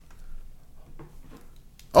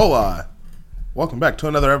Hola! Welcome back to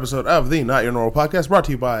another episode of the Not Your Normal Podcast, brought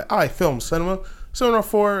to you by iFilm Cinema, cinema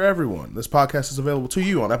for everyone. This podcast is available to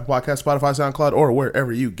you on Apple Podcasts, Spotify, SoundCloud, or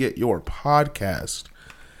wherever you get your podcast.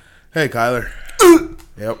 Hey, Kyler.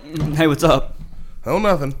 Yep. Hey, what's up? Oh,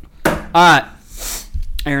 nothing. All right,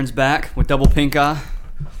 Aaron's back with double pink eye.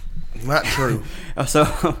 Not true.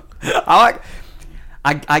 So, I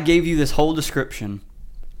gave you this whole description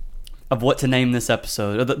of what to name this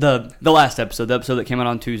episode, the last episode, the episode that came out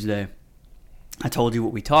on Tuesday. I told you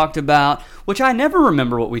what we talked about, which I never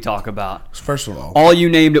remember what we talk about. First of all, you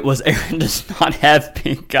named it was Aaron does not have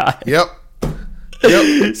pink eye. Yep.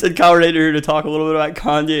 Said Kyle Rader here to talk a little bit about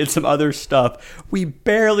Kanye and some other stuff. We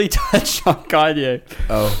barely touched on Kanye.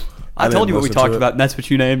 Oh. I told you what we talked about, and that's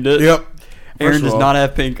what you named it. Yep. Aaron does not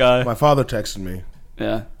have pink eye. My father texted me.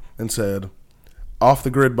 Yeah. And said, "Off the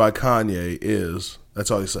Grid by Kanye is," that's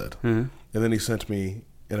all he said. Mm-hmm. And then he sent me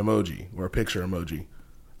an emoji, or a picture emoji,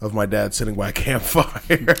 of my dad sitting by a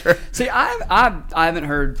campfire. See, I haven't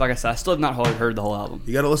heard, like I said, I still have not heard the whole album.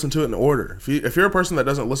 You got to listen to it in order. If you're a person that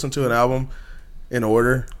doesn't listen to an album in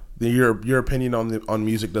order, then your opinion on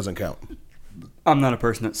music doesn't count. I'm not a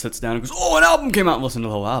person that sits down and goes, "Oh, an album came out," and listen to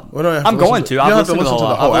the whole album. Well, no, I'm going to. You don't have to listen to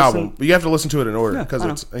the whole album, but you have to listen to it in order because I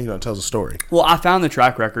it's it tells a story. Well, I found the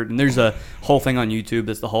track record, and there's a whole thing on YouTube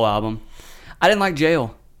that's the whole album. I didn't like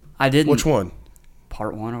Jail. I didn't. Which one?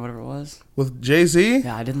 Part 1 or whatever it was. With Jay-Z?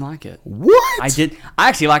 Yeah, I didn't like it. What? I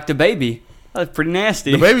actually liked The Baby. That was pretty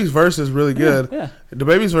nasty. The Baby's verse is really good. Yeah. The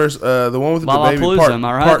Baby's verse, the one with the Baby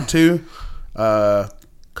Lollapalooza, part 2,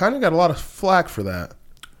 kind of got a lot of flack for that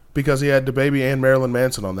because he had the Baby and Marilyn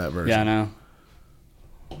Manson on that version. Yeah, I know.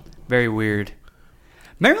 Very weird.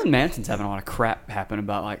 Marilyn Manson's having a lot of crap happen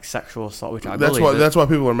about like sexual assault, which I believe. That's why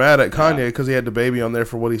people are mad at Kanye because he had the Baby on there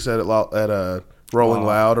for what he said at Rolling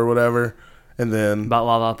Loud or whatever, and then about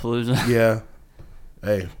Lollapalooza. Yeah.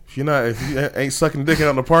 Hey, if you ain't sucking dick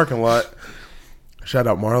out in the parking lot, shout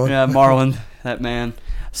out Marlon. Yeah, Marlon, that man.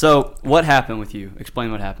 So, what happened with you?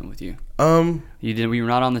 Explain what happened with you. We were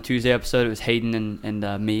not on the Tuesday episode. It was Hayden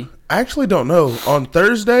and me. I actually don't know. On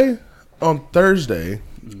Thursday,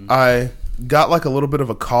 I got like a little bit of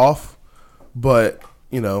a cough, but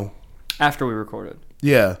after we recorded.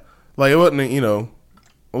 Yeah, like it wasn't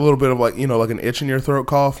a little bit of like like an itch in your throat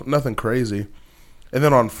cough, nothing crazy. And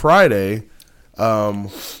then on Friday, I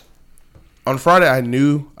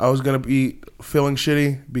knew I was gonna be feeling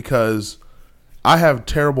shitty because I have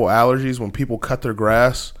terrible allergies when people cut their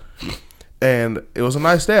grass, and it was a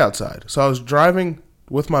nice day outside. So I was driving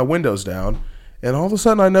with my windows down, and all of a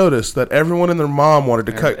sudden I noticed that everyone and their mom wanted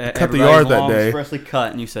to cut the yard that day. Expressly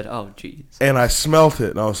cut, and you said, "Oh, jeez." And I smelt it,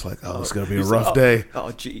 and I was like, "Oh, it's gonna be a rough day." Oh,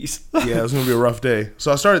 jeez. Yeah, it was gonna be a rough day.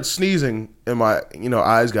 So I started sneezing, and my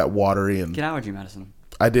eyes got watery. And get allergy medicine.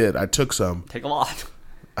 I did. I took some. Take a lot.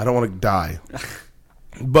 I don't want to die.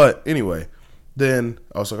 But anyway, then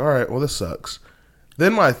I was like, all right, well, this sucks.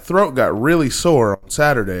 Then my throat got really sore on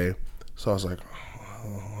Saturday. So I was like,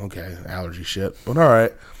 oh, okay, allergy shit. But all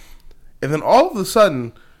right. And then all of a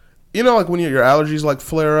sudden, like when your allergies like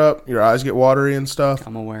flare up, your eyes get watery and stuff.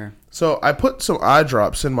 I'm aware. So I put some eye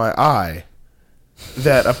drops in my eye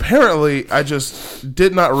that apparently I just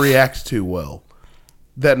did not react to well.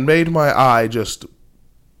 That made my eye just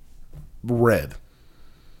red.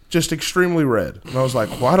 Just extremely red. And I was like,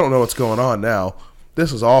 well, I don't know what's going on now.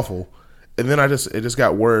 This is awful. And then it just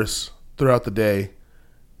got worse throughout the day.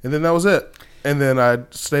 And then that was it. And then I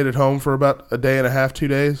stayed at home for about a day and a half, 2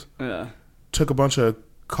 days. Yeah. Took a bunch of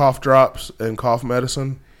cough drops and cough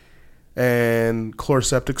medicine and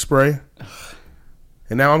chloroseptic spray.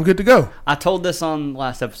 And now I'm good to go. I told this on the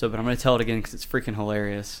last episode, but I'm going to tell it again because it's freaking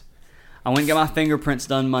hilarious. I went and got my fingerprints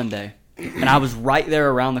done Monday. And I was right there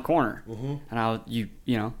around the corner. Mm-hmm. And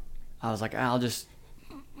I was like,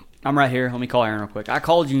 I'm right here. Let me call Aaron real quick. I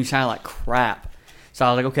called you and you sounded like crap. So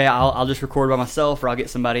I was like, okay, I'll just record by myself or I'll get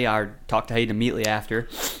somebody. I talk to Hayden immediately after.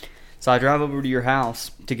 So I drive over to your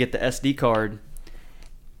house to get the SD card.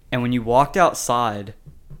 And when you walked outside,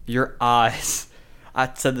 your eyes, I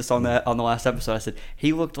said this on the last episode. I said,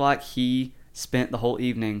 he looked like he spent the whole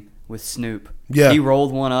evening with Snoop. Yeah. He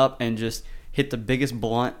rolled one up and just hit the biggest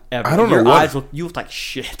blunt ever. I don't know you looked like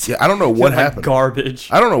shit. Yeah, I don't know what happened. Like garbage.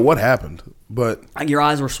 I don't know what happened, but your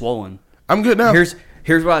eyes were swollen. I'm good now. Here's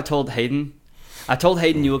what I told Hayden. I told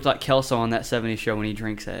Hayden you looked like Kelso on that 70s show when he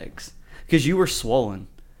drinks eggs because you were swollen.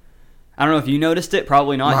 I don't know if you noticed it.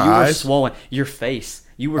 Probably not. My you eyes? Were swollen. Your face.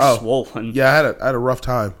 You were swollen. Yeah, I had a rough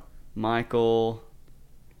time. Michael.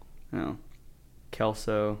 No.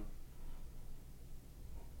 Kelso.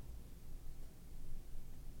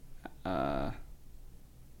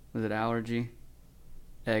 Was it allergy?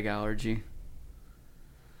 Egg allergy.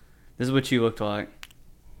 This is what you looked like.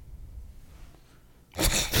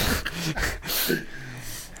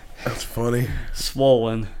 That's funny.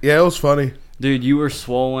 Swollen. Yeah, it was funny. Dude, you were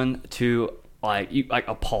swollen to like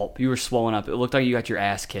a pulp. You were swollen up. It looked like you got your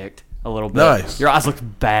ass kicked a little bit. Nice. Your eyes looked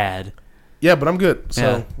bad. Yeah, but I'm good. So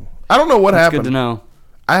Yeah. I don't know what That's happened. good to know.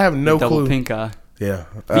 I have no Double clue. pink eye. Yeah.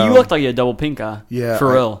 But you looked like you had double pink eye. Yeah.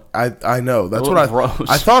 For real. I know. That's It what looked gross.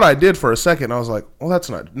 I thought I did for a second. I was like, well, that's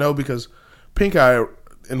not. No, because pink eye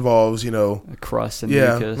involves, A crust and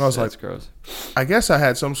Yeah, mucus. and I was That's like- gross. I guess I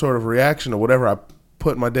had some sort of reaction to whatever I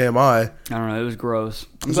put in my damn eye. I don't know. It was gross.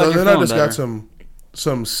 I'm So glad you're then I feeling just better. got some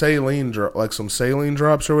saline some saline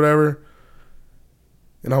drops or whatever,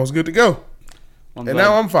 and I was good to go. I'm And glad-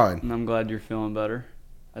 now I'm fine. And I'm glad you're feeling better.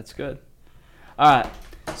 That's good. All right.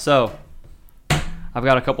 So, I've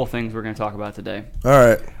got a couple things we're going to talk about today. All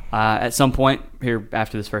right. At some point here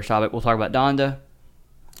after this first topic, we'll talk about Donda.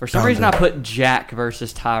 For some Donda. reason, I put Jack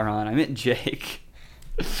versus Tyron. I meant Jake.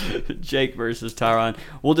 Jake versus Tyron.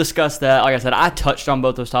 We'll discuss that. Like I said, I touched on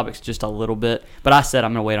both those topics just a little bit, but I said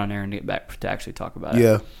I'm going to wait on Aaron to get back to actually talk about it.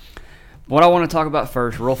 Yeah. What I want to talk about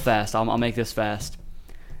first, real fast, I'll make this fast.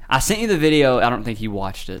 I sent you the video. I don't think you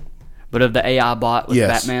watched it, but of the AI bot with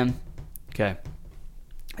Yes. Batman. Okay.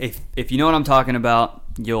 If you know what I'm talking about,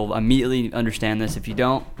 you'll immediately understand this. If you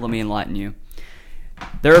don't, let me enlighten you.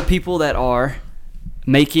 There are people that are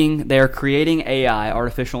creating AI,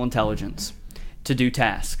 artificial intelligence, to do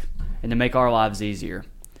tasks and to make our lives easier.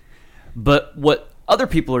 But what other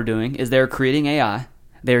people are doing is they're creating AI.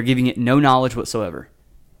 They're giving it no knowledge whatsoever.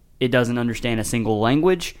 It doesn't understand a single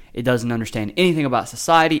language. It doesn't understand anything about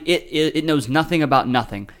society. It knows nothing about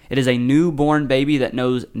nothing. It is a newborn baby that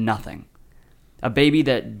knows nothing. A baby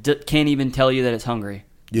that can't even tell you that it's hungry.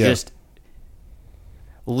 Yeah. Just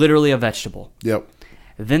literally a vegetable. Yep.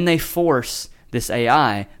 Then they force this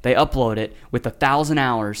AI, they upload it with 1,000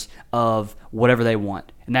 hours of whatever they want.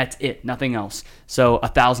 And that's it, nothing else. So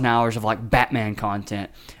 1,000 hours of like Batman content,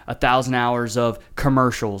 1,000 hours of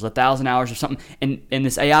commercials, 1,000 hours of something. And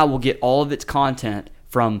this AI will get all of its content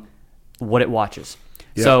from what it watches.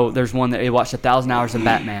 Yep. So there's one that it watched 1,000 hours of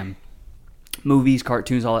Batman. Movies,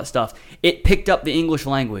 cartoons, all that stuff. It picked up the English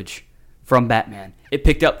language from Batman. It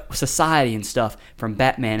picked up society and stuff from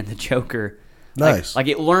Batman and the Joker. Nice. Like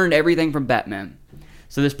it learned everything from Batman.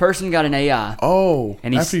 So this person got an AI. Oh,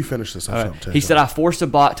 And he's- after you finish this, I'll He said, I forced a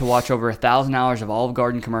bot to watch over 1,000 hours of Olive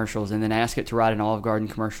Garden commercials and then ask it to write an Olive Garden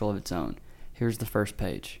commercial of its own. Here's the first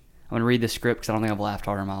page. I'm going to read the script because I don't think I've laughed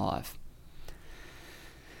harder in my life.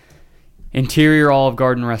 Interior Olive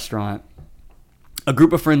Garden restaurant. A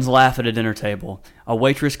group of friends laugh at a dinner table. A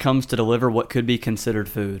waitress comes to deliver what could be considered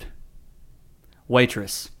food.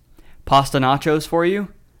 Waitress. Pasta nachos for you?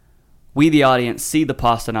 We, the audience, see the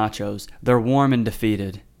pasta nachos. They're warm and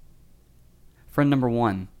defeated. Friend number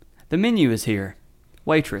 1. The menu is here.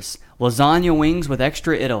 Waitress. Lasagna wings with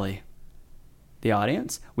extra Italy. The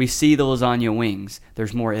audience. We see the lasagna wings.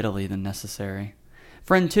 There's more Italy than necessary.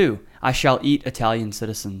 Friend 2. I shall eat Italian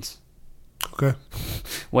citizens. Okay.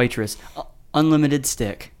 Waitress. Unlimited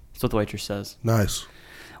stick. That's what the waitress says. Nice.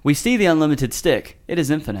 We see the unlimited stick. It is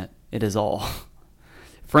infinite. It is all.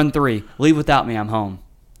 Friend 3. Leave without me. I'm home.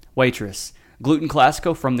 Waitress. Gluten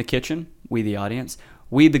Classico from the kitchen. We, the audience.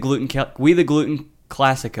 We the gluten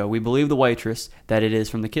Classico. We believe the waitress that it is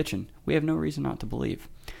from the kitchen. We have no reason not to believe.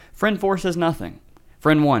 Friend 4 says nothing.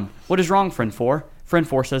 Friend 1. What is wrong, friend 4? Friend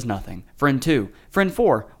 4 says nothing. Friend 2. Friend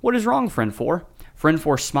 4. What is wrong, friend 4? Friend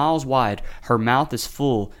 4 smiles wide. Her mouth is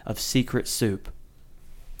full of secret soup.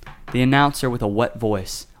 The announcer with a wet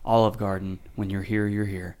voice. Olive Garden. When you're here, you're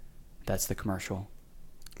here. That's the commercial.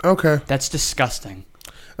 Okay. That's disgusting.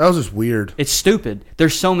 That was just weird. It's stupid.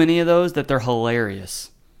 There's so many of those that they're hilarious.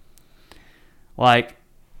 Like,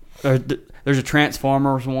 there's a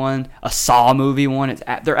Transformers one, a Saw movie one.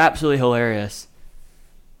 They're absolutely hilarious.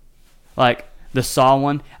 Like, the Saw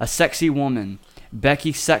one, a sexy woman,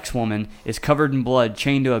 Becky Sex Woman, is covered in blood,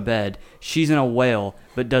 chained to a bed. She's in a whale,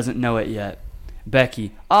 but doesn't know it yet.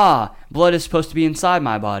 Becky, blood is supposed to be inside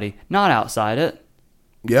my body, not outside it.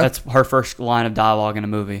 Yeah. That's her first line of dialogue in a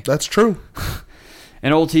movie. That's true.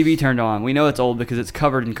 An old TV turned on. We know it's old because it's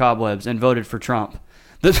covered in cobwebs and voted for Trump.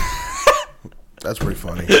 That's pretty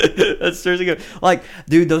funny. That's seriously good. Like,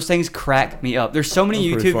 dude, those things crack me up. There's so many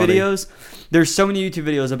That's pretty YouTube funny. videos. There's so many YouTube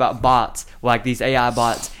videos about bots, like these AI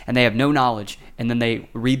bots, and they have no knowledge. And then they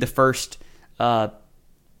read the first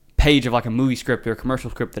page of like a movie script or a commercial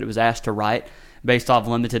script that it was asked to write based off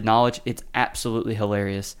limited knowledge. It's absolutely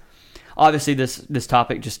hilarious. Obviously, this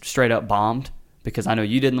topic just straight up bombed because I know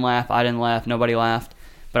you didn't laugh, I didn't laugh, nobody laughed,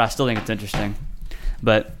 but I still think it's interesting.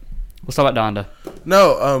 But let's talk about Donda.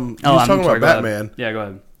 No, you was talking sorry, about go ahead. Batman. Yeah, go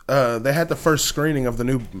ahead. They had the first screening of the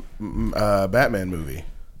new Batman movie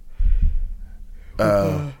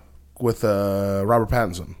with Robert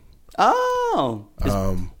Pattinson. Oh,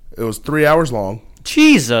 It was 3 hours long.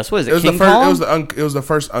 Jesus! What is it? It was King the first. Kong? It was the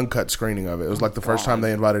first uncut screening of it. It was like the first time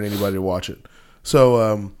they invited anybody to watch it.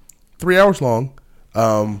 So 3 hours long.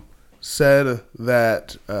 Said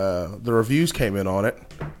that the reviews came in on it.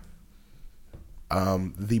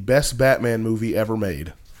 The best Batman movie ever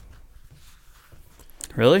made.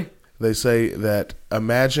 Really? They say that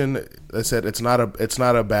they said it's not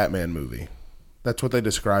a Batman movie. That's what they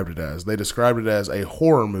described it as. They described it as a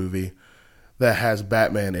horror movie that has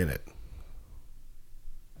Batman in it.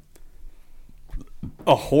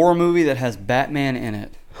 A horror movie that has Batman in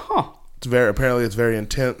it. Huh. It's very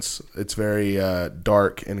intense. It's very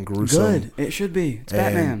dark and gruesome. Good. It should be. It's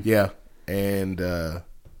Batman. Yeah. And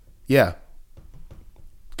yeah.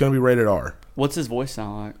 It's going to be rated R. What's his voice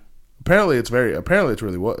sound like? Apparently it's pretty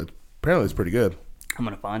good. I'm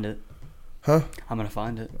going to find it. Huh? I'm going to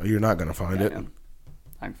find it. You're not going to find it.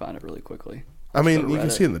 I can find it really quickly. I mean, you can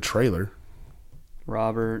see it in the trailer.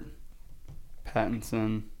 Robert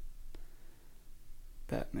Pattinson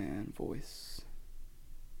Batman voice.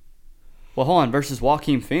 Well, hold on. Versus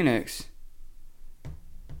Joaquin Phoenix.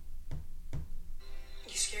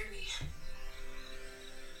 You scared me.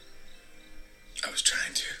 I was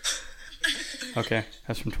trying to. Okay,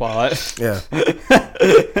 that's from Twilight. Yeah.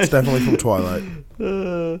 It's definitely from Twilight.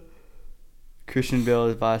 Christian Bale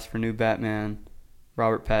advice for new Batman.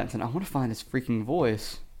 Robert Pattinson. I want to find his freaking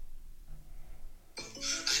voice. I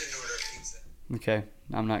didn't order a pizza. Okay,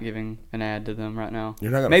 I'm not giving an ad to them right now.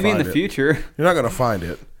 You're not gonna Maybe find in the it. future. You're not going to find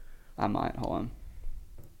it. I might. Hold on.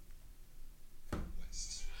 We're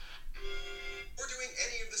doing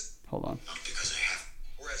any of this Hold on. because I have.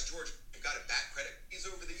 Whereas George got a back credit, he's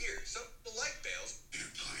over the years. So, like Bales. You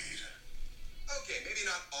played. Okay, maybe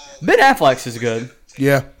not all. Ben Affleck's is good.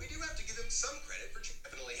 Yeah. We do have to give him some credit for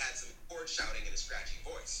definitely had some chord shouting and a scratchy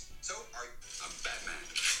voice. So, I'm Batman.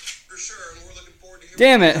 For sure, and we're looking forward to hearing.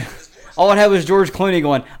 Damn it. All I had was George Clooney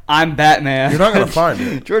going, I'm Batman. You're not going to find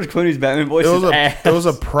it. George Clooney's Batman voice is ass. It was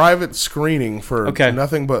a private screening for Okay.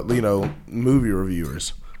 nothing but, movie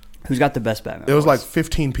reviewers. Who's got the best Batman It was voice? like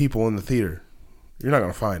 15 people in the theater. You're not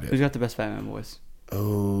going to find Who's it. got the best Batman voice?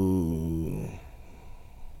 Oh.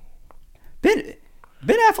 Ben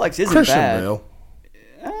Affleck's isn't Christian bad. Bale.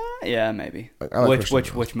 Yeah, maybe. I like Christian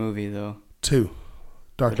Bale. Which movie though? 2.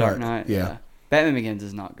 The Dark Knight. Yeah. Batman Begins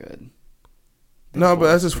is not good. No, but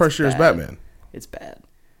that's his first year as bad. Batman. It's bad.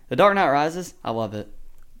 The Dark Knight Rises, I love it.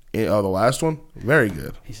 The last one? Very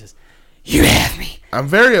good. He says, "You have me." I'm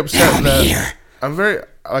very upset Now I'm here. that...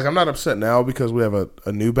 I'm not upset now because we have a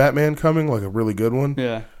new Batman coming, like a really good one.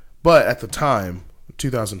 Yeah. But at the time,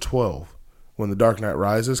 2012, when The Dark Knight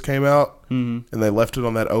Rises came out, and they left it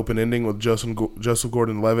on that open ending with Joseph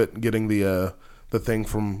Gordon-Levitt getting the thing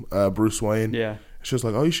from Bruce Wayne. Yeah. It's just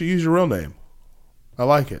like, oh, you should use your real name. I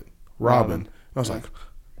like it, Robin. I was like,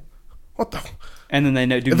 what the? And then they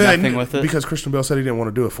do And then nothing with it. because Christian Bale said he didn't want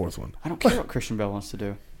to do a fourth one. I don't care what Christian Bale wants to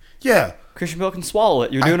do. Yeah, Christian Bale can swallow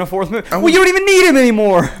it. You're doing a fourth movie. Well, you don't even need him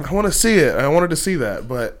anymore. I want to see it. I wanted to see that,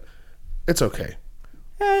 but it's okay.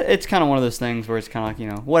 It's kind of one of those things where it's kind of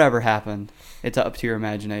like, whatever happened, it's up to your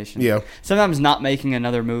imagination. Yeah. Sometimes not making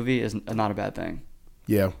another movie is not a bad thing.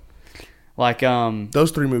 Yeah, Like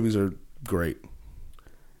those 3 movies are great.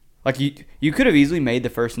 like you could have easily made the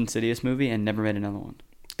first Insidious movie and never made another one.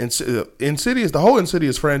 Insidious, the whole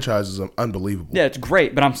Insidious franchise is unbelievable. Yeah, it's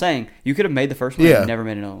great, but I'm saying you could have made the first one Yeah. and never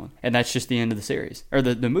made another one, and that's just the end of the series or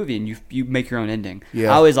the movie, and you make your own ending. Yeah.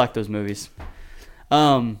 I always like those movies.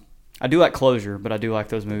 I do like Closure, but I do like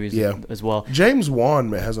those movies as well. James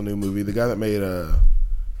Wan has a new movie. The guy that made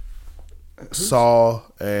Saw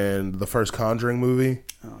and the first Conjuring movie.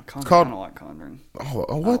 Conjuring, called- I don't like Conjuring.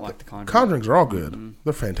 Oh, what? like the Conjuring. Conjurings are all good.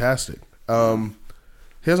 They're fantastic.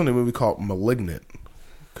 He has a new movie called Malignant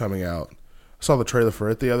coming out. I saw the trailer for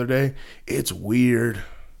it the other day. It's weird.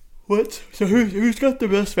 What? So who's got the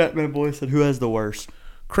best Batman voice and who has the worst?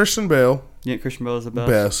 Christian Bale, Yeah, Christian Bale is the best.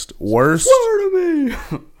 best. Worst. Swear to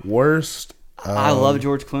me. Worst. I love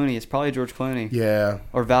George Clooney. It's probably George Clooney. Yeah.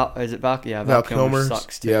 Or Val? Is it Val? Yeah, Val Kilmer Kilmer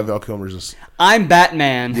sucks too. Yeah, Val Kilmer's just. I'm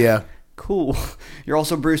Batman. Yeah. Cool. You're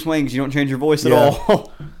also Bruce Wayne because you don't change your voice at Yeah.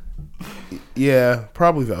 all. Yeah,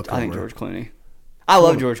 probably Val Kilmer. I think George Clooney. I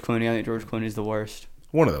love George Clooney. I think George Clooney's the worst.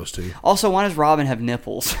 One of those 2. Also, why does Robin have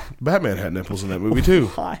nipples? Batman had nipples in that movie too.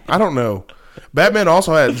 Why? I don't know. Batman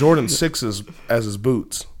also had Jordan 6s as his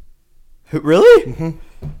boots. Really?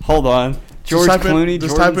 Mm-hmm. Hold on. George Clooney,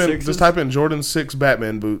 just Jordan type in, Sixes? just type in Jordan 6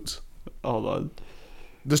 Batman boots. Hold on.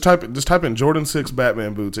 Just type in Jordan 6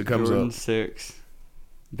 Batman boots. It comes Jordan up. 6.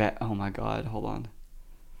 Oh my God! Hold on.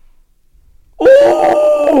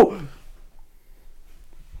 Oh!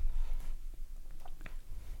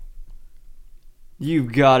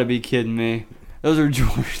 You've got to be kidding me. Those are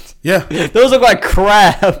Jordans. Yeah. Those look like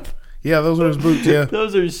crap. Yeah, those are his boots, yeah.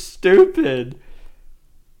 Those are stupid.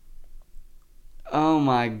 Oh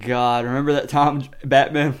my God. Remember that time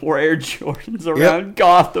Batman wore Air Jordans around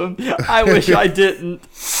Gotham? I wish I didn't.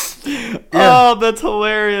 Yeah. Oh, that's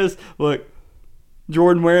hilarious. Look,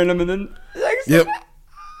 Jordan wearing them and then... Yep.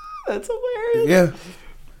 That's hilarious. Yeah.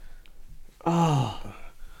 Oh.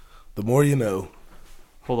 The more you know.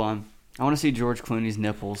 Hold on. I want to see George Clooney's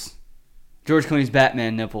nipples. George Clooney's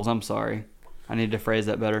Batman nipples. I'm sorry. I need to phrase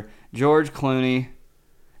that better. George Clooney,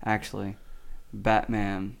 actually,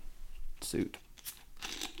 Batman suit.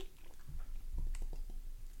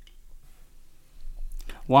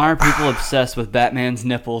 Why are people obsessed with Batman's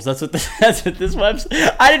nipples? That's what this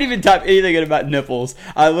website... I didn't even type anything in about nipples.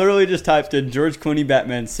 I literally just typed in George Clooney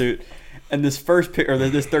Batman suit. And this first picture, or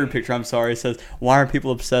this third picture, I'm sorry, says, why are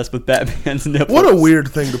people obsessed with Batman's nipples? What a weird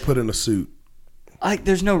thing to put in a suit. Like,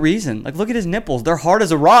 there's no reason. Like, look at his nipples. They're hard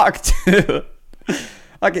as a rock, too.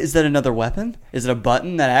 Like, is that another weapon? Is it a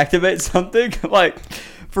button that activates something? Like,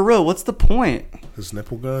 for real, what's the point? His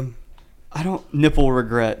nipple gun? I don't... Nipple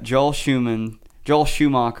regret. Joel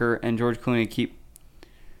Schumacher and George Clooney keep...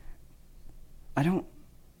 I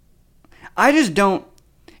just don't...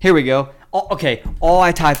 Here we go. Okay, all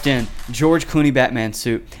I typed in, George Clooney Batman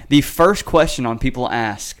suit. The first question on people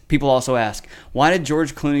also ask, why did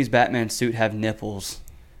George Clooney's Batman suit have nipples?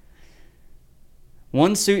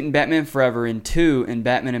 1 suit in Batman Forever and 2 in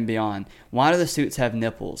Batman and Beyond. Why do the suits have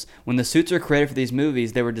nipples? When the suits were created for these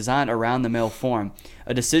movies, they were designed around the male form.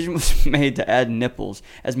 A decision was made to add nipples,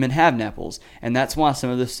 as men have nipples, and that's why some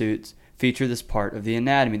of the suits feature this part of the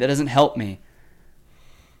anatomy. That doesn't help me.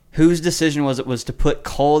 Whose decision was it to put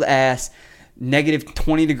cold-ass, negative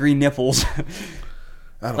 20-degree nipples?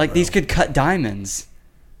 I don't like, know. these could cut diamonds.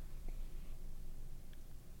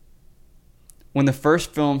 When the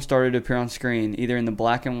first film started to appear on screen, either in the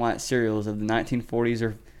black and white serials of the 1940s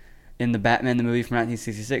or in the Batman the movie from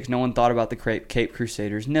 1966, no one thought about the Cape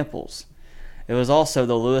Crusader's nipples. It was also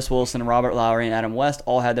though Lewis Wilson, Robert Lowry, and Adam West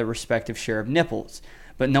all had their respective share of nipples,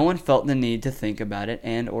 but no one felt the need to think about it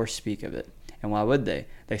and or speak of it. And why would they?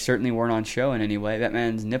 They certainly weren't on show in any way.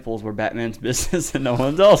 Batman's nipples were Batman's business and no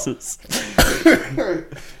one else's.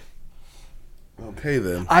 Okay,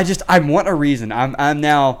 then. I want a reason. I'm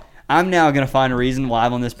now gonna find a reason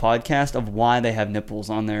live on this podcast of why they have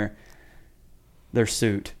nipples on their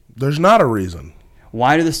suit. There's not a reason.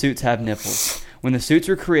 Why do the suits have nipples? When the suits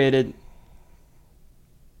were created,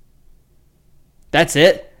 that's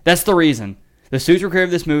it. That's the reason. The suits were created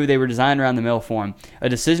for this movie. They were designed around the male form. A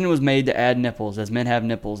decision was made to add nipples, as men have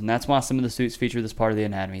nipples, and that's why some of the suits feature this part of the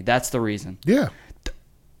anatomy. That's the reason. Yeah.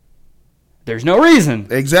 There's no reason.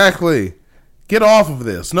 Exactly. Get off of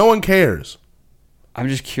this. No one cares. I'm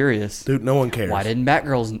just curious. Dude, no one cares. Why didn't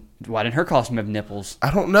her costume have nipples? I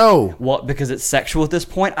don't know. What, because it's sexual at this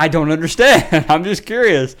point? I don't understand. I'm just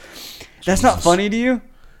curious. That's not funny to you?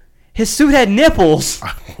 His suit had nipples.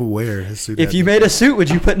 Where his suit? If you made a suit, would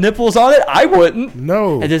you put nipples on it? I wouldn't.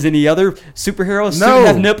 No. And does any other superhero suit No.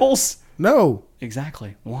 have nipples? No.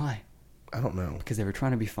 Exactly. Why? I don't know. Because they were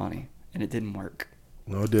trying to be funny, and it didn't work.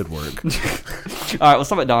 No, it did work. All right, let's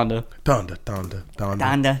talk about Donda. Donda.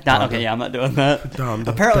 Donda. Okay, yeah, I'm not doing that. Donda.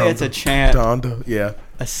 Apparently, it's a chant, Donda. Yeah.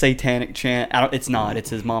 a satanic chant. It's not.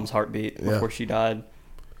 It's his mom's heartbeat before she died.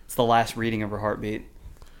 It's the last reading of her heartbeat.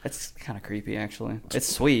 That's kind of creepy, actually. It's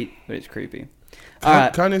sweet, but it's creepy. All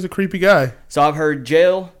right. Kanye's a creepy guy. So I've heard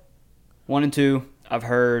Jail 1 and 2. I've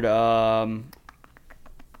heard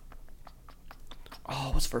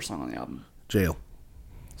what's the first song on the album? Jail.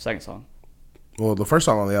 Second song. Well, the first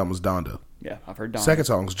song on the album was Donda. Yeah, I've heard Donda. Second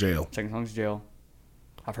song's Jail. Second song's Jail.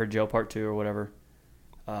 I've heard Jail Part 2 or whatever.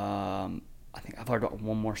 I think I've heard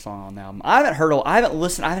one more song on the album. I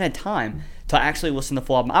haven't had time to actually listen to the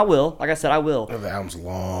full album. I will. Like I said, I will. Oh, the album's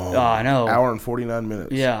long. Oh, I know. Hour and 49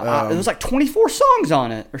 minutes. Yeah. It was like 24 songs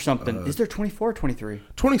on it or something. Is there 24 or 23?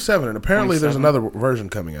 27, and apparently 27? there's another version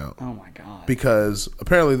coming out. Oh my god. Because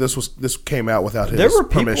apparently this came out without his There were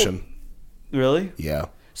people- permission. Really? Yeah.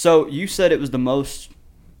 So you said it was the most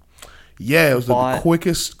Yeah, it was the Bought-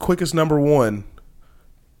 quickest number one.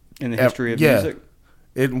 in the history of yeah. music?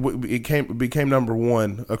 It became number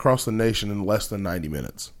one across the nation in less than 90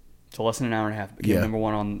 minutes. So less than an hour and a half. It became Yeah. number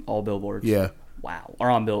one on all billboards. Yeah. Wow. Or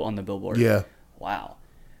on the billboard. Yeah. Wow.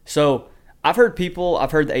 So I've heard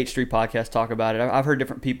the H Street podcast talk about it. I've heard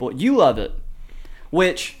different people. You love it.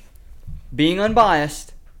 Which, being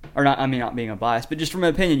unbiased, or not, I mean not being unbiased, but just from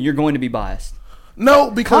an opinion, you're going to be biased.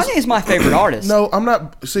 No, because Kanye is my favorite artist. No, I'm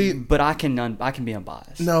not. See, But I can be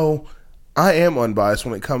unbiased. no, I am unbiased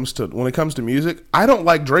when it comes to music. I don't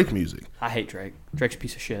like Drake music. I hate Drake. Drake's a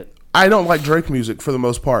piece of shit. I don't like Drake music for the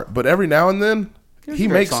most part, but every now and then There's he a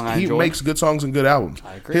Drake makes song I he enjoy. makes good songs and good albums.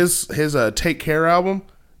 I agree. His Take Care album,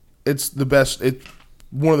 it's the best. It's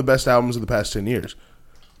one of the best albums of the past 10 years.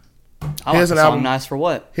 I He like has the an song album- Nice for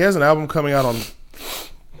What? He has an album coming out on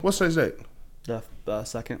what's today's date? The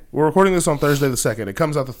second. We're recording this on Thursday the 2nd. It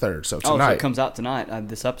comes out the 3rd, so Oh, so tonight. it comes out tonight,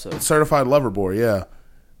 this episode. Certified Lover Boy, yeah.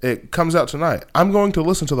 It comes out tonight. I'm going to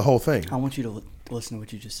listen to the whole thing. I want you to listen to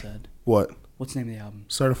what you just said. What? What's the name of the album?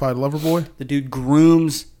 Certified Lover Boy? The dude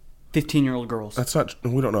grooms 15-year-old girls. That's not.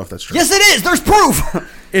 We don't know if that's true. Yes, it is. There's proof.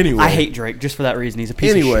 Anyway. I hate Drake just for that reason. He's a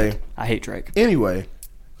piece of shit. I hate Drake. Anyway,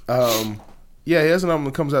 yeah, he has an album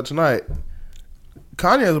that comes out tonight.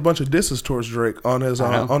 Kanye has a bunch of disses towards Drake on his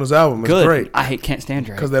I know. on his album. It's Good. great Can't stand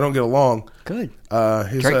Drake. because they don't get along. Good.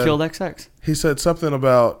 He Drake said, killed XX. He said something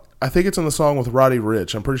about. I think it's in the song with Roddy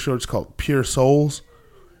Ricch. I'm pretty sure it's called "Pure Souls."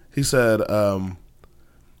 He said,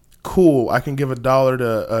 "Cool, I can give $1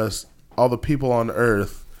 to all the people on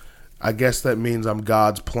Earth. I guess that means I'm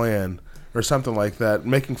God's plan." Or something like that,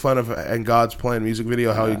 making fun of and God's Plan music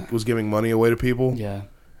video, how he was giving money away to people. Yeah.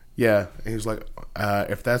 Yeah, and he was like,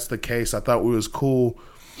 if that's the case, I thought we was cool.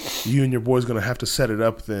 You and your boy's going to have to set it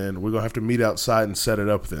up then. We're going to have to meet outside and set it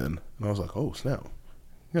up then. And I was like, oh, snap.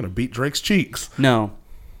 You're going to beat Drake's cheeks. No.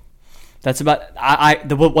 That's about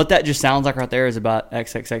what that just sounds like right there is about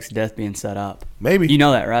XXX death being set up. Maybe. You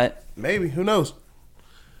know that, right? Maybe. Who knows?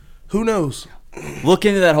 Who knows? Look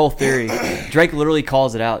into that whole theory. Drake literally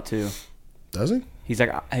calls it out too. Does he?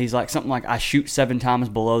 He's like something like I shoot 7 times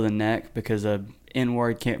below the neck because a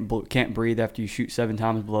N-word can't breathe after you shoot 7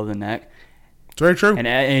 times below the neck. It's very true. And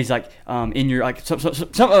he's like in your like something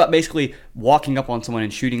about basically walking up on someone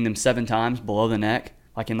and shooting them 7 times below the neck,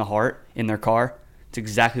 like in the heart in their car. It's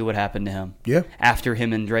exactly what happened to him. Yeah. After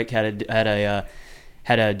him and Drake had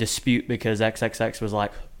a dispute because XXX was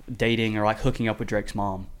like dating or like hooking up with Drake's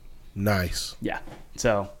mom. Nice. Yeah.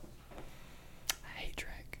 So I hate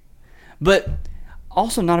Drake, but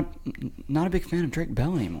also not a big fan of Drake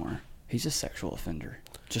Bell anymore. He's a sexual offender,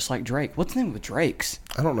 just like Drake. What's the name with Drake's?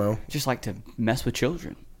 I don't know. Just like to mess with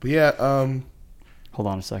children. But yeah, Hold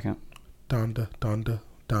on a second. Donda.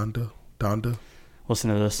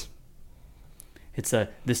 Listen to this. It's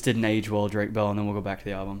This Didn't Age Well, Drake Bell, and then we'll go back to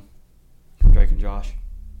the album. Drake and Josh.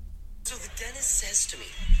 So the dentist says to me,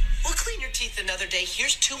 "We'll clean your teeth another day.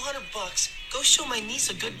 Here's $200. Go show my niece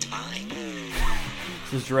a good time."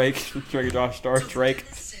 This is Drake. Drake and Josh stars. So the Drake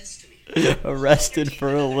dentist says to me, arrested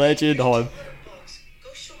for alleged $200. Go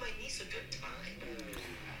show my niece a good time.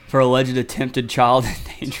 for alleged attempted child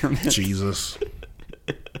endangerment. Jesus.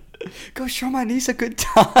 Go show my niece a good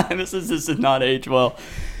time. This did not age well.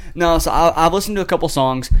 No, so I've listened to a couple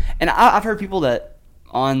songs, and I've heard people that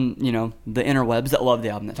on the interwebs that love the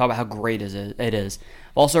album that talk about how great it is.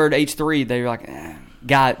 I've also heard H3. They're like, a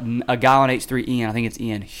guy on H3, Ian. I think it's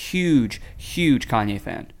Ian. Huge Kanye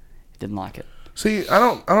fan. Didn't like it. See, I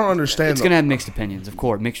don't understand. It's gonna have mixed opinions, of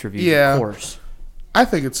course, mixed reviews, Yeah. of course. I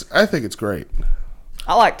think it's great.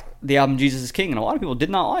 I liked the album Jesus is King, and a lot of people did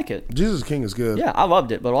not like it. Jesus King is good. Yeah, I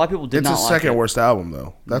loved it, but a lot of people did It's not his like it. second worst album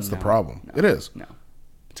though. That's the problem. It is. No,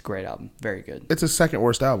 it's a great album, very good. It's his second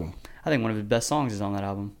worst album. I think one of his best songs is on that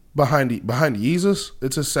album. Behind Yeezus,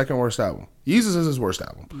 it's his second worst album. Yeezus is his worst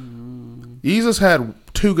album. Yeezus had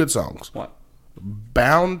 2 good songs. What?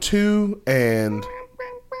 Bound to and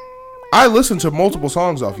I listened to multiple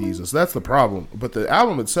songs off Yeezus. That's the problem. But the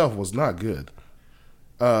album itself was not good.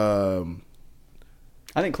 I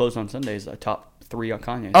think Closed on Sunday is a top 3 on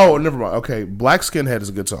Kanye. Oh, never mind. Okay, Black Skinhead is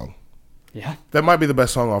a good song. Yeah, That might be the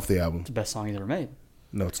best song off the album. it's the best song he's ever made.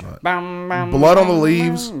 No, it's not. Blood Blood on the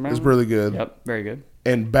Leaves is really good. Yep, very good.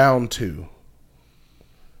 And Bound to.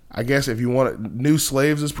 I guess if you want it, New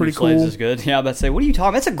Slaves is pretty New Slaves cool. is good. Yeah, I'm about to say, what are you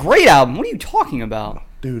talking? That's a great album. What are you talking about?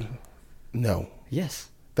 Dude, no. Yes.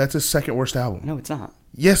 That's his second worst album. No, it's not.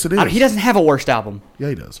 Yes, it is. He doesn't have a worst album. Yeah,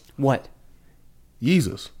 he does. What?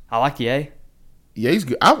 Yeezus. I like Ye. Ye's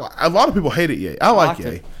good. A lot of people hated Ye. I like liked Ye.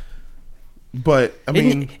 it. But, I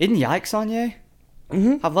mean... Isn't Yikes on Ye?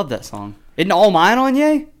 Mm-hmm. I love that song. Isn't All Mine on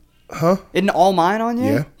Ye? Huh? Isn't All Mine on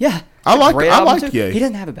Ye? Yeah. Yeah. I like Ye. Ye. He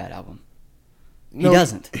doesn't have a bad album. No, he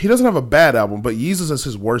doesn't. He doesn't have a bad album, but Yeezus is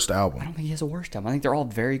his worst I album. don't think he has a worst album. I think they're all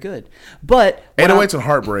very good. But... 808s and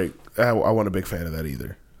Heartbreak, I wasn't a big fan of that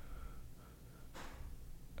either.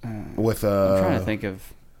 With I'm trying to think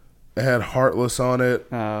of... It had Heartless on it.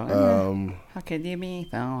 How could you be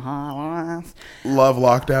so heartless? Love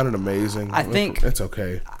Lockdown and Amazing. I think- it's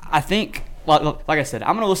okay. I think, like I said,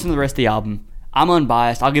 I'm going to listen to the rest of the album. I'm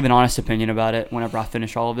unbiased. I'll give an honest opinion about it whenever I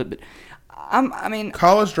finish all of it. But I mean,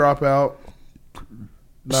 College Dropout.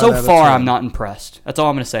 9 so out of far 10. I'm not impressed. That's all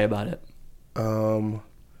I'm going to say about it.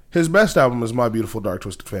 His best album is My Beautiful Dark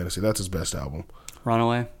Twisted Fantasy. That's his best album.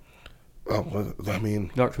 Runaway, Oh, well, I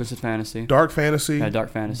mean, Dark Twisted Fantasy. Dark Fantasy. Yeah,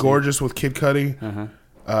 Dark Fantasy. Gorgeous with Kid Cudi.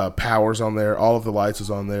 Uh-huh. Powers on there. All of the Lights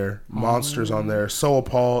is on there. Monsters on there. So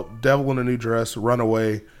Appalled. Devil in a New Dress.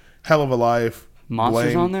 Runaway. Hell of a Life.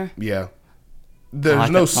 Monsters Blame. on there? Yeah. I There's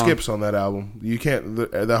like no that song. skips on that album. You can't.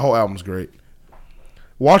 The whole album's great.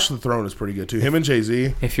 Watch the Throne is pretty good too. Him and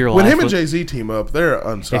Jay-Z. If Your when Life him and was- Jay-Z team up, they're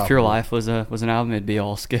unstoppable. If Your Life was an album, it'd be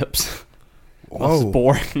all skips. Whoa. It's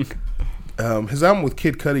boring. His album with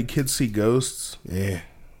Kid Cudi, Kids See Ghosts. Yeah,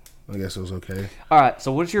 I guess it was okay. All right.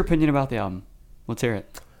 So, what's your opinion about the album? Let's hear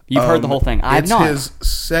it. You've heard the whole thing. I have It's not. his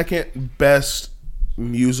second best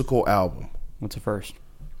musical album. What's the first?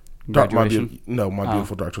 My Graduation.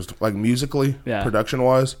 Beautiful Dark Twisted. Like musically, Yeah. production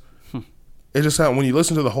wise, it just sounds. When you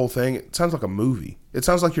listen to the whole thing, it sounds like a movie. It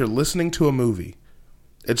sounds like you're listening to a movie.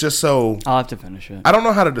 It's just so. I'll have to finish it. I don't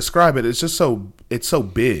know how to describe it. It's just so. It's so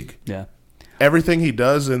big. Yeah. Everything he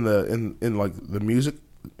does in like the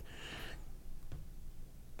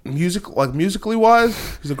musically wise,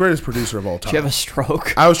 he's the greatest producer of all time. Do you have a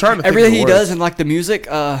stroke? I was trying to think Everything of the he words. does in like the music.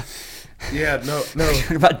 Yeah, no.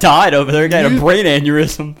 About died over there. Got a You- brain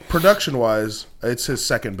aneurysm. Production wise, it's his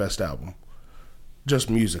second best album. Just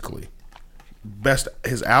musically,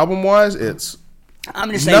 his album wise, it's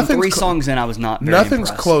I'm just saying, Nothing's 3 cl- songs in, I was not. Very nothing's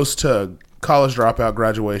impressed. close to College Dropout,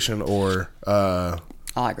 Graduation, or I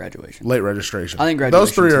like Graduation. Late Registration. I think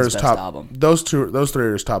those three are Graduation's his his top. best album. Those three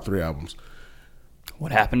are his top 3 albums.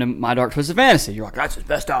 What happened to My Dark Twisted Fantasy? You're like, that's his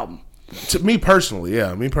best album. To me personally,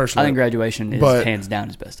 yeah, I think Graduation is But- hands down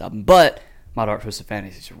his best album. But My Dark Twisted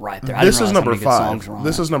Fantasy is right there. I This didn't is realize how number many good songs 5. were on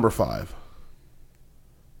This it. is number 5.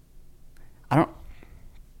 I don't.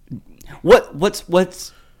 What's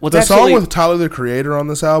The actually, song with Tyler the Creator on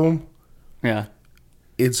this album, yeah.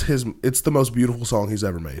 it's the most beautiful song he's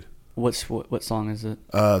ever made. What song is it?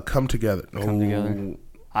 Come Together. Come Together.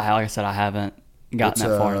 Like I said, I haven't gotten It's,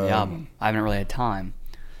 that far in the album. I haven't really had time.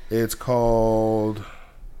 It's called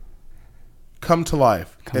Come to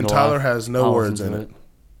Life. Come and to Tyler Life. has no I'll words listen in to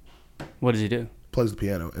it. What does he do? Plays the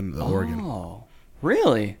piano and the organ. Oh,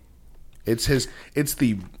 really? It's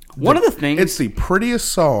the One of the things- It's the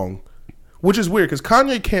prettiest song, which is weird because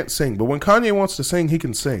Kanye can't sing, but when Kanye wants to sing, he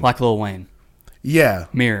can sing. Like Lil Wayne. Yeah,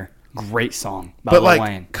 Mirror. Great song by but Lil like,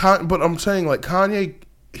 Wayne. but I'm saying like Kanye,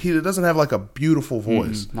 he doesn't have like a beautiful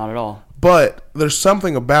voice, Not at all. but there's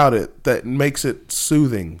something about it that makes it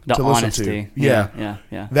soothing The to honesty. listen to. Yeah,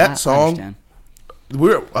 Yeah. That I song- understand.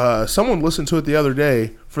 Someone listened to it the other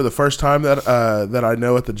day for the first time that I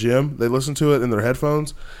know at the gym. They listened to it in their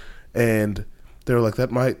headphones, and they were like,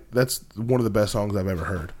 "That's one of the best songs I've ever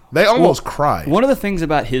heard." They almost cried. One of the things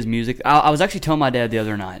about his music, I was actually telling my dad the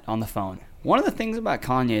other night on the phone. One of the things about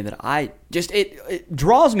Kanye that it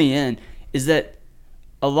draws me in is that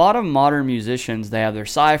a lot of modern musicians, they have their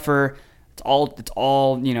cipher. It's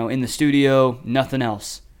all in the studio, nothing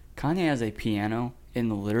else. Kanye has a piano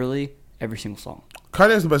in literally every single song.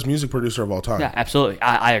 Kanye is the best music producer of all time. Yeah, absolutely.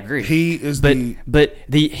 I agree. He is but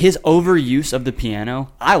his overuse of the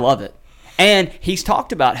piano, I love it. And he's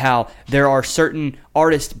talked about how there are certain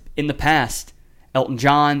artists in the past, Elton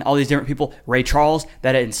John, all these different people, Ray Charles,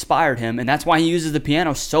 that inspired him, and that's why he uses the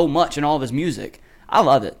piano so much in all of his music. I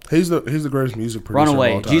love it. He's the greatest music producer of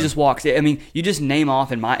Runaway, all time. Jesus Walks. I mean, you just name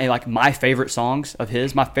off in my favorite songs of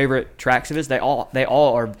his, my favorite tracks of his. They all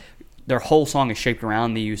are. Their whole song is shaped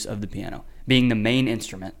around the use of the piano being the main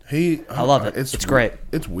instrument. I love it. It's great.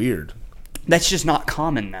 It's weird. That's just not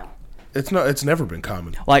common now. It's not. It's never been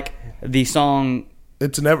common. Like the song,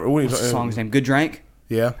 It's never. What are you what's the talking- song's name? Good Drank.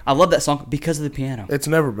 Yeah. I love that song because of the piano. It's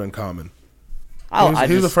never been common. I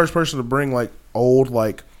He was the just- first person to bring like old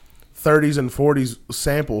 30s and 40s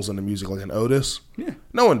samples into music, like an Otis. Yeah.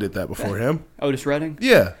 No one did that before him. Otis Redding.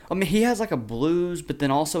 Yeah. I mean, he has like a blues, but then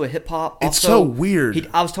also a hip hop. It's Also, so weird.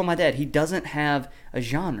 I was telling my dad he doesn't have a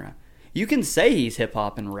genre. You can say he's hip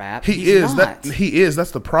hop and rap. He he's is not. that. He is.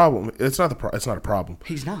 That's the problem. It's not it's not a problem.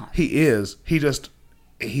 He's not. He is.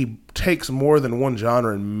 He takes more than one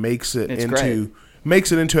genre and makes it It's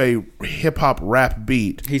into a hip hop rap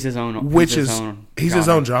beat. He's his own. Which he's is his his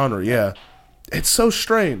own genre. Yeah. It's so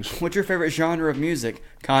strange. What's your favorite genre of music?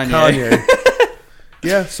 Kanye. Kanye.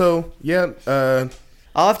 Yeah. So yeah.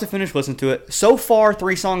 I'll have to finish listening to it. So far,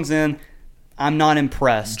 3 songs in, I'm not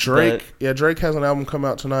impressed. Drake. but Yeah. Drake has an album come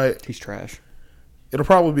out tonight. he's trash. It'll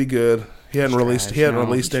probably be good. He hadn't He's released. trash. He hadn't No,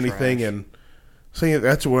 released he's anything, trash. and saying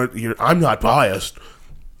that's what I'm not biased.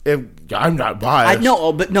 I'm not biased. I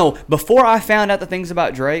know, but no. Before I found out the things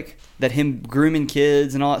about Drake, that him grooming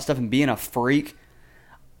kids and all that stuff and being a freak,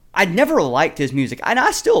 I'd never liked his music, and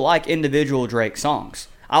I still like individual Drake songs.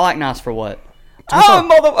 I like Nice for What. Oh,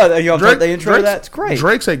 mother! You know, the intro to that's great.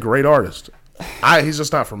 Drake's a great artist. He's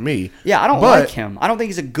just not for me. Yeah, I don't like him. I don't think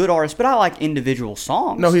he's a good artist, but I like individual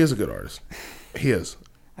songs. No, he is a good artist. He is.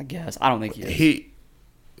 I guess I don't think he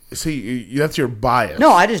is. See, that's your bias.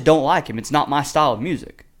 No, I just don't like him. It's not my style of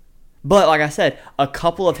music. But like I said, a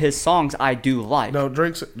couple of his songs I do like. No,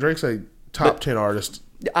 Drake's a top 10 artist.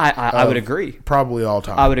 I would agree. Probably all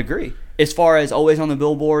time. I would agree. As far as always on the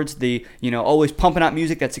billboards, always pumping out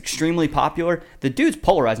music that's extremely popular. The dude's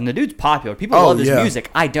polarizing. The dude's popular. People love his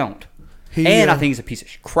music. I don't. I think he's a piece of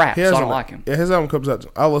crap, so I don't like him. Yeah, his album comes out.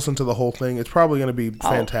 I'll listen to the whole thing. It's probably going to be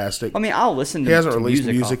fantastic. I'll listen to. He hasn't released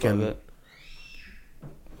music in. It.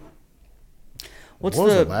 What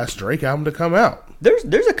was the last Drake album to come out?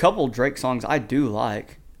 There's a couple Drake songs I do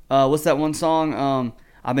like. What's that one song?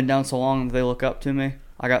 I've been down so long that they look up to me.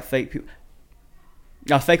 I got fake people.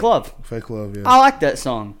 Fake Love. Fake Love, yeah. I like that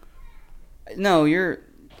song. No, you're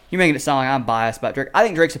making it sound like I'm biased about Drake. I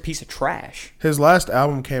think Drake's a piece of trash. His last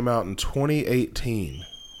album came out in 2018.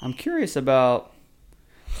 I'm curious about.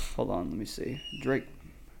 Hold on, let me see. Drake.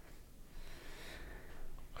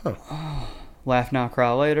 Huh. Laugh Now,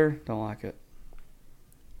 Cry Later. Don't like it.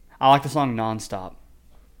 I like the song Nonstop.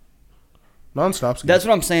 Nonstop's good. That's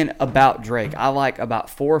what I'm saying about Drake. I like about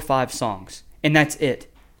 4 or 5 songs, and that's it.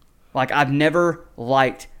 Like, I've never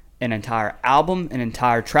liked an entire album, an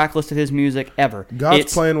entire track list of his music, ever.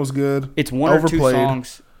 God's Plan was good. It's 1 or 2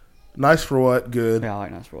 songs. Nice for What, good. Yeah, I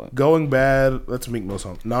like Nice for What. Going Bad, that's a Meek Mill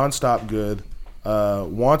song. Nonstop, good.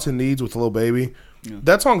 Wants and Needs with Lil Baby. Yeah.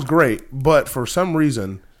 That song's great, but for some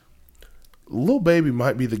reason, Lil Baby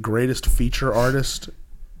might be the greatest feature artist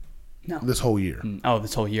this whole year. Oh,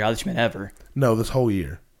 this whole year? I thought you meant ever. No, this whole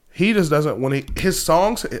year. He just doesn't, his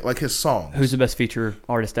songs. Who's the best feature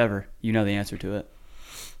artist ever? You know the answer to it.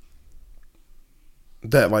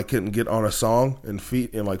 That couldn't get on a song and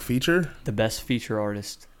feature? The best feature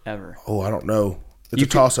artist ever. Oh, I don't know. It's a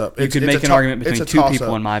toss-up. You could make an argument between 2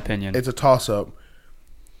 people, in my opinion. It's a toss-up.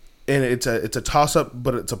 And it's a toss-up,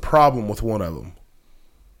 but it's a problem with one of them.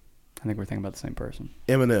 I think we're thinking about the same person.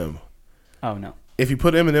 Eminem. Oh, no. If you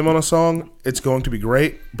put Eminem on a song, it's going to be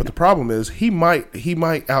great. But the problem is he's going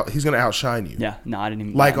to outshine you. Yeah, no, I didn't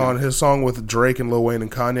even. On his song with Drake and Lil Wayne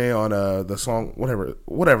and Kanye on the song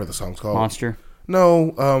whatever the song's called. Monster.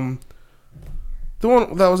 No, the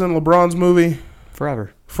one that was in LeBron's movie.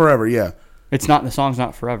 Forever, yeah. It's not, the song's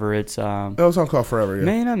not Forever. It's no, the song's called Forever.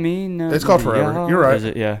 Yeah. It's called Forever. You're right. Is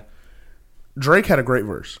it? Yeah. Drake had a great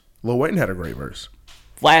verse. Lil Wayne had a great verse.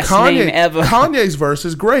 Last name ever. Kanye's verse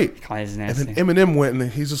is great. Kanye's nasty. And then Eminem went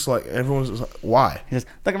and he's just like, everyone's just like, why? He says,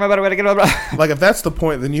 look at my better way to get over. Like, if that's the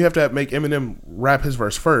point, then you have to make Eminem rap his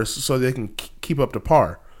verse first so they can keep up to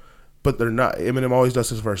par. But they're not. Eminem always does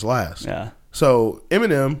his verse last. Yeah. So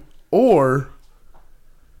Eminem or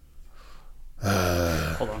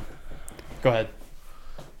hold on. Go ahead.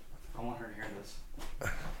 I want her to hear this.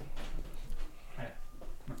 Hey.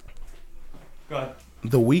 Go ahead.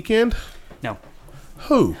 The Weeknd? No.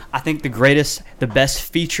 Who? I think the best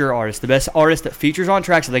feature artist, the best artist that features on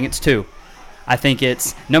tracks, I think it's 2. I think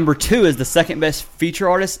it's number 2 is the second best feature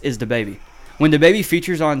artist is DaBaby. When DaBaby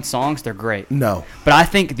features on songs, they're great. No. But I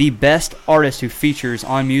think the best artist who features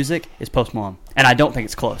on music is Post Malone. And I don't think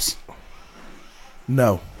it's close.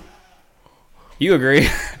 No. You agree?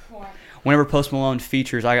 Whenever Post Malone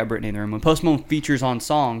features, I got Brittany in the room. When Post Malone features on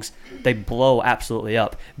songs, they blow absolutely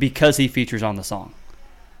up because he features on the song.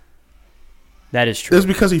 That is true. It's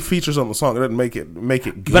because he features on the song. It doesn't make it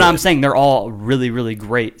good. But I'm saying they're all really, really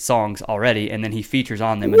great songs already, and then he features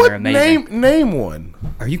on them, and they're amazing. Name one.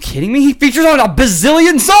 Are you kidding me? He features on a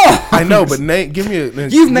bazillion songs. I know, but give me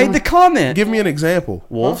You've made the comment. Give me an example.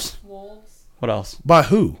 Wolves. What else? By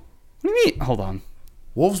who? What do you mean? Hold on.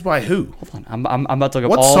 Wolves by who? Hold on. I'm about to look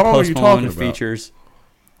up What all song Post are you Malone talking about? features.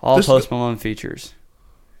 All Post Malone features.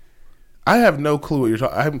 I have no clue what you're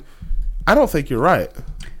talking. I don't think you're right.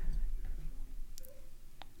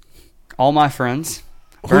 All My Friends.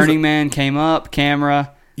 Burning Man came up.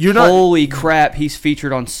 Camera. You're not. Holy crap! He's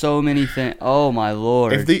featured on so many things. Oh my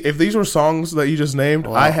lord! If these were songs that you just named,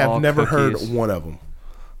 I have never heard one of them.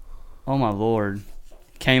 Oh my lord!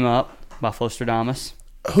 Came Up by Flostradamus.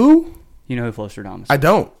 Who? You know who Flostradamus is? I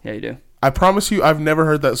don't. Yeah, you do. I promise you, I've never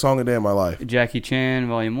heard that song a day in my life. Jackie Chan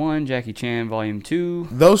Volume 1, Jackie Chan Volume 2.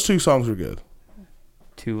 Those 2 songs are good.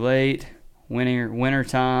 Too Late, Winter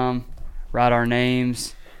Time, Write Our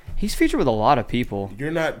Names. He's featured with a lot of people.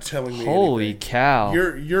 You're not telling me Holy anything. cow.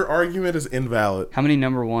 Your argument is invalid. How many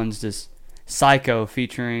number ones does Psycho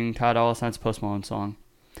featuring Ty Dolla Sign's Post Malone song?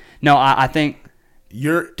 No, I think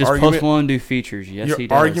Your does argument, Post Malone do features? Yes, your he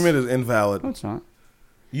does. argument is invalid. No, it's not.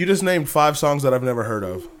 You just named 5 songs that I've never heard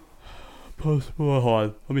of. Hold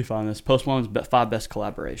on. Let me find this. Post Malone's 5 best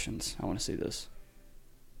collaborations. I want to see this.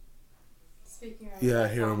 Speaking of, Yeah, I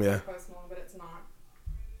that hear him, sounds yeah. like Post Malone, but it's not.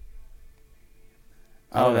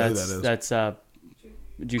 I don't know who that is. That's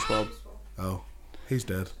Juice WRLD. Oh, he's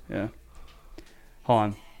dead. Yeah. Hold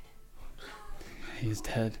on. He's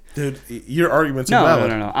dead. Dude, your argument's No.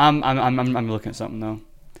 invalid. I'm looking at something though,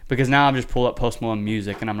 because now I've just pulled up Post Malone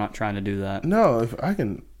music, and I'm not trying to do that. No, if I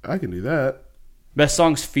can do that. Best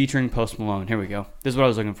songs featuring Post Malone. Here we go. This is what I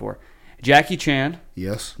was looking for. Jackie Chan,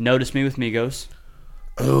 Yes. Notice Me with Migos.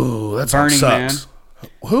 Oh, that song Burning sucks.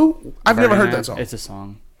 Who? I've never Burning heard Man. that song. It's a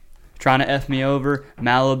song. Trying to F Me Over,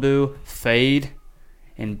 Malibu, Fade,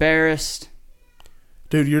 Embarrassed.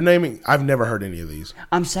 Dude, you're naming. I've never heard any of these.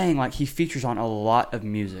 I'm saying like he features on a lot of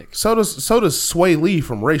music. So does Sway Lee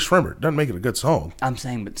from Ray Shrimmer. Doesn't make it a good song. I'm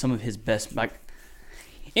saying, but some of his best, like,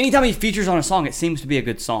 anytime he features on a song, it seems to be a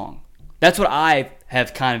good song. That's what I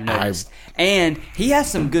have kind of noticed. And he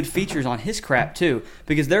has some good features on his crap, too.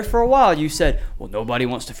 Because there for a while, you said, well, nobody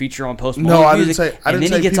wants to feature on Post Malone No, I didn't music. say. I and didn't then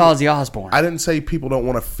say he gets people, Ozzy Osbourne. I didn't say people don't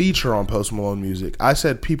want to feature on Post Malone music. I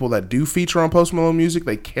said people that do feature on Post Malone music,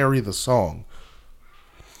 they carry the song.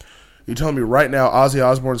 You telling me right now Ozzy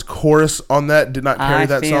Osbourne's chorus on that did not carry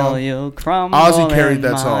that song? You crumble Ozzy carried in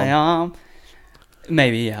that my song. arm.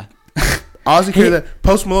 Maybe, yeah. Ozzy carried that.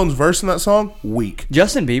 Post Malone's verse in that song, weak.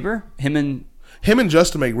 Justin Bieber, him and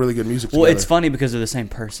Justin make really good music well, together. it's funny because they're the same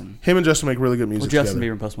person. Him and Justin make really good Well, music Justin together.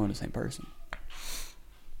 Bieber and Post Malone are the same person.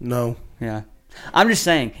 No. Yeah. I'm just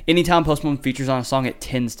saying, anytime Post Malone features on a song, it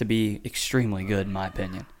tends to be extremely good, in my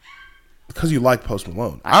opinion. Because you like Post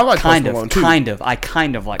Malone. I like Post Malone too. I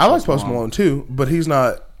kind of like I like Post Malone too, but he's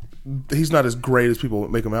not as great as people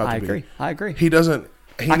make him out to be. I agree. He doesn't.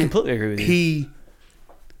 I completely agree with you.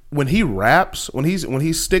 When he raps, when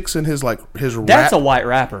he sticks in his That's rap, a white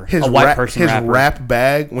rapper. his A white rap, person his rapper. rap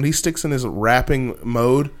bag, when he sticks in his rapping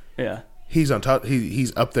mode, Yeah. he's on top.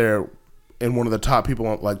 He's up there in one of the top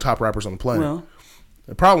people, like top rappers on the planet. Well,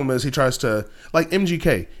 The problem is he tries to like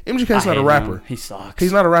MGK. MGK's I not hate a rapper. him. He sucks.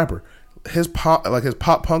 He's not a rapper. His pop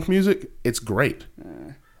punk music, it's great.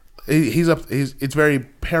 It's very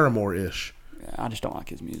Paramore-ish. Yeah, I just don't like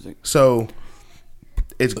his music. So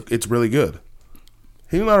it's really good.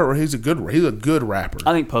 He's a good rapper.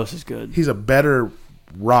 I think Post is good. He's a better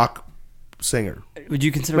rock singer. Would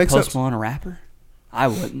you consider Makes Post sense. Malone a rapper? I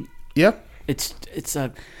wouldn't. Yeah. It's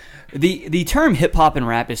a the term hip hop and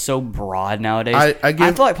rap is so broad nowadays. I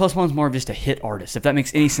give- feel like Post Malone's more of just a hit artist, if that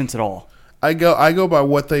makes any sense at all. I go by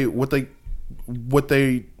what they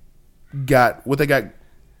got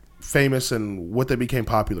famous and what they became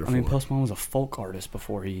popular for. I mean, Post Malone was a folk artist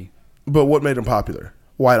before he. But what made him popular?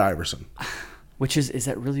 White Iverson. Which is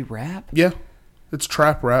that really rap? Yeah. It's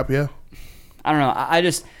trap rap, yeah. I don't know. I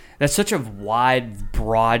just that's such a wide,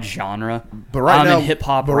 broad genre. But right now, hip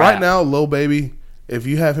hop. But rap, right now, Lil Baby, if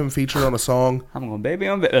you have him featured on a song, I'm going baby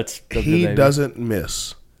on that's he baby. doesn't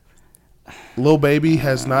miss. Lil Baby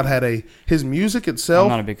has not had his music itself. I'm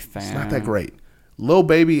not a big fan. It's not that great. Lil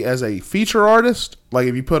Baby as a feature artist, like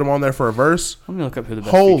if you put him on there for a verse, Let me look up who the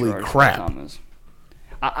best Holy feature artist crap. of all time is.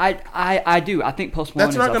 I do. I think Post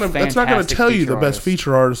Malone that's not gonna tell you the best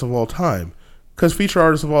feature artist of all time, because feature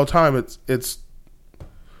artist of all time, it's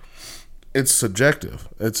subjective.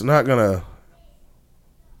 It's not gonna.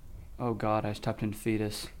 Oh God, I just typed in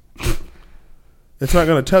fetus. It's not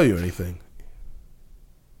gonna tell you anything.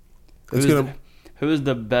 It's gonna. Who is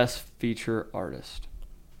the best feature artist?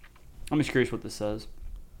 I'm just curious what this says.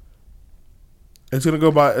 It's gonna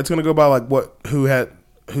go by. It's gonna go by like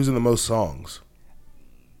who's in the most songs.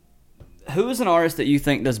 Who is an artist that you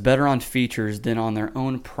think does better on features than on their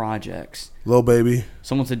own projects? Lil Baby.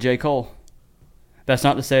 Someone said J. Cole. That's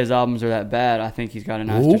not to say his albums are that bad. I think he's got a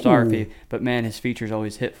nice Ooh. discography. But man, his features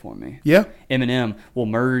always hit for me. Yeah, Eminem will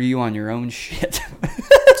murder you on your own shit.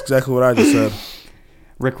 that's exactly what I just said.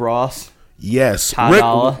 Rick Ross, Yes, Ty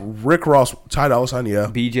Dolla. Rick Ross, Ty Dolla $ign, yeah.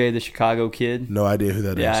 BJ the Chicago Kid. No idea who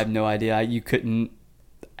that is. Yeah, I have no idea. You couldn't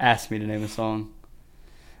ask me to name a song.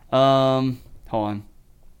 Hold on.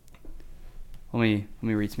 Let me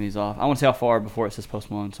read some of these off. I want to see how far before it says Post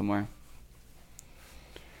Malone somewhere.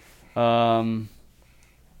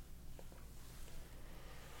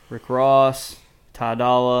 Rick Ross, Ty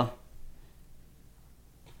Dolla,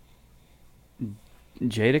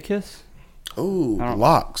 Jadakiss? Ooh, I don't-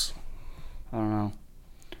 Locks. I don't know.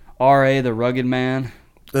 R.A. the Rugged Man.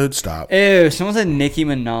 Dude, stop. Ew, someone said Nicki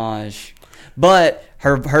Minaj. But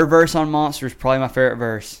her verse on Monster is probably my favorite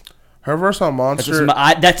verse. Her verse on Monster.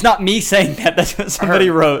 That's not me saying that. That's what somebody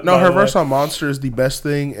wrote. No, her verse on Monster is the best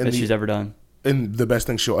thing that she's ever done. And the best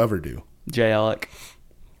thing she'll ever do. Jay Alec.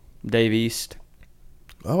 Dave East.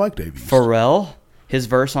 I like Dave East. Pharrell. His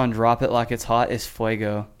verse on Drop It Like It's Hot is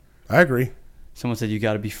fuego. I agree. Someone said you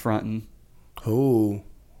got to be frontin'. Oh,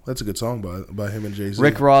 that's a good song by him and Jay-Z.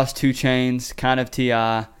 Rick Ross, 2 Chainz, Kind of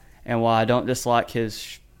T.I., and why I don't dislike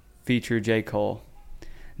his feature, J. Cole.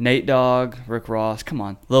 Nate Dogg, Rick Ross, come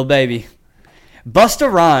on. Lil Baby.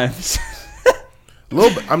 Busta Rhymes.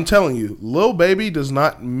 I'm telling you, Lil Baby does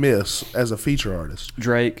not miss as a feature artist.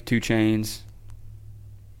 Drake, 2 Chainz,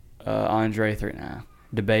 Andre 3,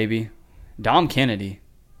 DaBaby. Dom Kennedy.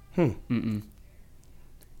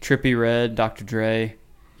 Trippie Redd, Dr. Dre,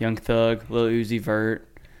 Young Thug, Lil Uzi Vert.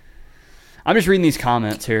 I'm just reading these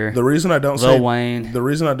comments here. The reason I don't Lil Wayne. The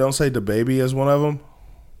reason I don't say DaBaby as one of them.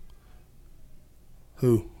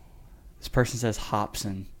 Who? This person says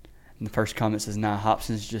Hopsin. And the first comment says, nah,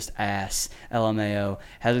 Hopson's just ass. LMAO.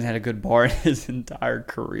 Hasn't had a good bar in his entire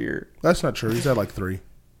career. That's not true. He's had like 3.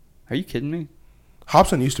 Are you kidding me?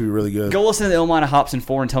 Hopsin used to be really good. Go listen to the Illmind of Hopsin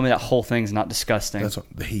 4 and tell me that whole thing's not disgusting.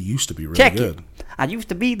 He used to be really Check good. it. I used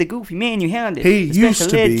to be the goofy man you hounded. He the used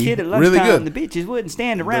special to ed be kid at really lunchtime. good. The bitches wouldn't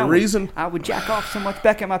stand around. The reason I would jack off so much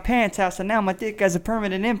back at my parents' house, and now my dick has a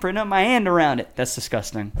permanent imprint of my hand around it. That's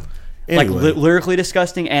disgusting. Anyway. Like lyrically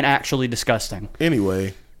disgusting and actually disgusting.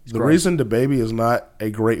 Anyway, the gross. reason DaBaby is not a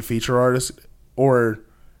great feature artist, or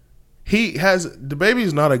DaBaby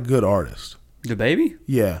is not a good artist. DaBaby?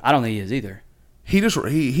 Yeah, I don't think he is either.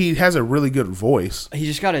 He has a really good voice. He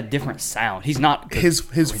just got a different sound. He's not good. His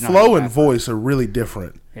he's not flow a and voice are really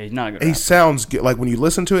different. Yeah, he's not a good He rapper. sounds good. Like when you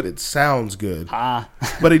listen to it, it sounds good.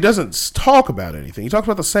 But he doesn't talk about anything. He talks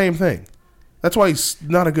about the same thing. That's why he's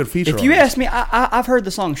not a good feature If you artist. ask me, I've heard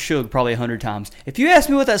the song Suge probably 100 times. If you ask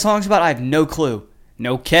me what that song's about, I have no clue.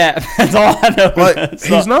 No cap. That's all I know. Like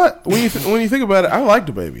he's not. When you think about it, I like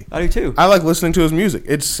DaBaby. I do too. I like listening to his music.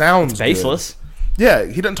 It sounds Baseless. good. Yeah,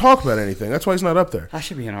 he doesn't talk about anything. That's why he's not up there. I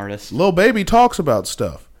should be an artist. Lil Baby talks about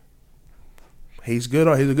stuff. He's good.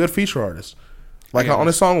 He's a good feature artist. Like on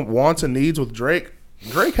his song "Wants and Needs" with Drake.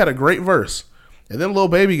 Drake had a great verse, and then Lil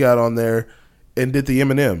Baby got on there and did the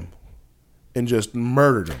Eminem and just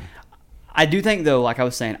murdered him. I do think though, like I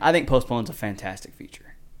was saying, I think Post Malone's a fantastic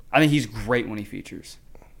feature. I think he's great when he features.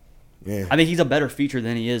 Yeah, I think he's a better feature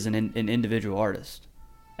than he is an individual artist.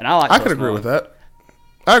 And I like. I could agree with that.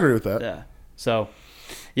 I agree with that. Yeah. So,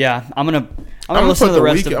 yeah, I'm gonna listen to the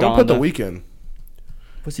rest of Donda. I'm gonna put The Weeknd.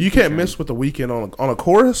 You can't miss with The Weeknd on a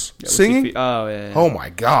chorus singing. Oh yeah. Oh my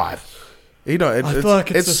God. You know, I feel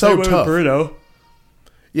like it's the so same way with tough. Bruno.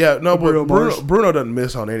 Yeah, no, but Mars. Bruno doesn't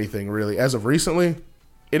miss on anything really. As of recently,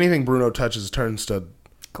 anything Bruno touches turns to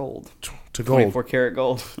Gold. To gold. 24-karat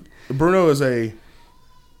gold. Bruno is a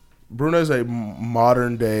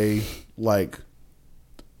modern day like.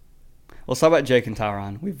 Let's talk about Jake and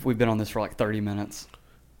Tyron. We've been on this for like 30 minutes.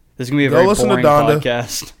 This is gonna be a Go very listen to boring Donda.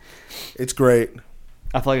 podcast. It's great.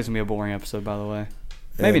 I feel like it's gonna be a boring episode, by the way.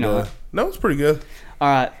 Maybe not. No, it's pretty good. All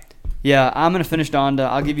right. Yeah, I'm gonna finish Donda.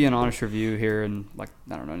 I'll give you an honest review here in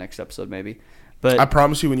next episode maybe. But I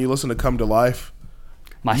promise you, when you listen to "Come to Life,"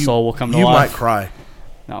 my soul will come to you life. might cry.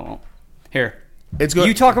 No, I won't. Here. It's good.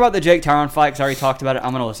 You talk about the Jake Tyron fight because I already talked about it.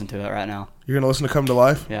 I'm gonna listen to it right now. You're gonna listen to "Come to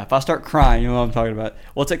Life"? Yeah. If I start crying, you know what I'm talking about.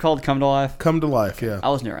 What's it called? Come to Life. "Come to Life." Yeah,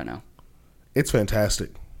 I'll listen to it right now. it's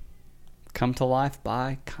fantastic. Come to Life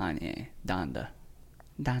by Kanye. Donda.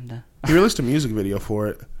 He released a music video for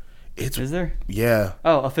it. Is there? Yeah,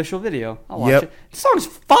 Oh, official video. I'll watch Yep. it. The song's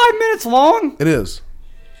 5 minutes long. it is.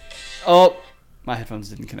 Oh, my headphones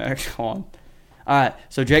didn't connect. Hold on. All right.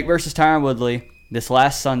 So Jake versus Tyron Woodley this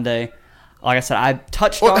last Sunday. Like I said, I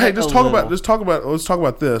touched Well, on hey, it let's a talk little.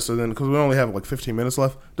 about this, and then because we only have like 15 minutes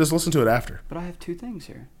left, just listen to it after. But I have two things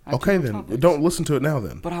here. I have Okay, two more then topics. don't listen to it now.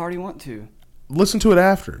 Then But I already want to. listen to it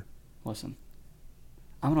after. Listen.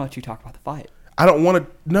 I'm going to let you talk about the fight. I don't want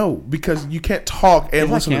to. No, because you can't talk and Yes,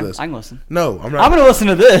 I listen to can. this. I can listen. No, I'm not. I'm going to listen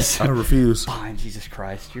to this. I refuse. Fine, Jesus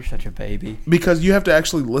Christ. You're such a baby. Because you have to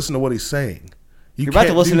actually listen to what he's saying. You're about to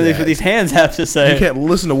can't listen do to these that. what these hands have to say. You can't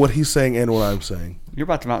listen to what he's saying and what I'm saying. You're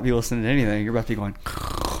about to not be listening to anything. You're about to be going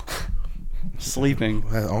sleeping.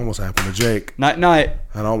 That almost happened to Jake. Night, night.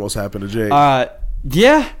 That almost happened to Jake.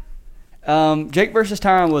 Yeah. Jake versus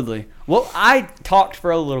Tyron Woodley. Well, I talked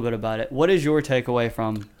for a little bit about it. What is your takeaway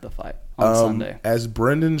from the fight on Sunday? As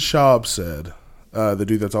Brendan Schaub said, the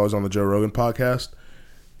dude that's always on the Joe Rogan podcast,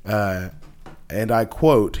 and I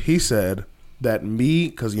quote, he said, that me,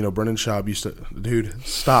 because Brendan Schaub used to, dude,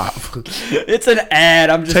 stop. It's an ad.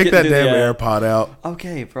 I'm just Take that getting to damn the ad. AirPod out.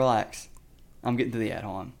 Okay, relax. I'm getting to the ad.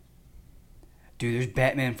 Hold on. Dude, there's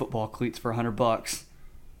Batman football cleats for $100.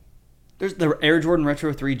 There's the Air Jordan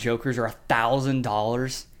Retro 3 Jokers are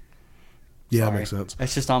 $1,000. Yeah, Sorry. makes sense.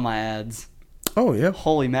 It's just on my ads. Oh yeah,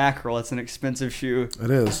 Holy mackerel, it's an expensive shoe. it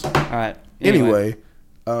is. All right. Anyway,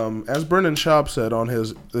 as Brendan Schaub said on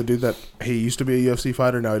the dude that he used to be a UFC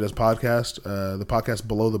fighter, now he does podcast, the podcast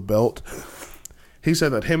Below the Belt. He said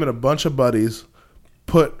that him and a bunch of buddies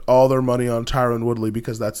put all their money on Tyron Woodley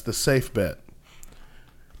because that's the safe bet.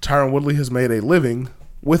 Tyron Woodley has made a living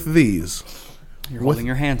with these. You're holding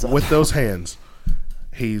your hands up. With those hands.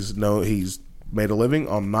 He's made a living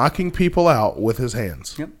on knocking people out with his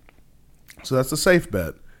hands. Yep. So that's a safe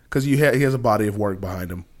bet because he has a body of work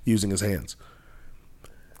behind him using his hands.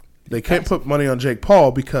 They can't put money on Jake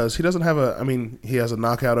Paul because he doesn't have he has a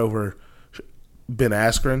knockout over Ben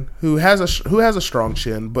Askren, who has a strong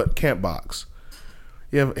chin but can't box.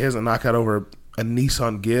 He has a knockout over a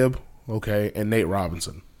Nissan Gibb, okay, and Nate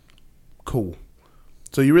Robinson. Cool.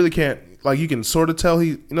 So you really can't, you can sort of tell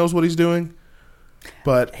he knows what he's doing,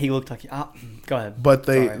 but He looked like... go ahead. But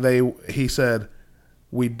Sorry. he said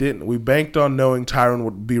we banked on knowing Tyron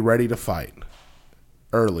would be ready to fight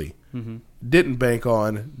early. Mm-hmm. Didn't bank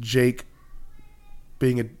on Jake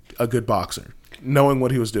being a good boxer, knowing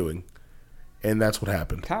what he was doing, and that's what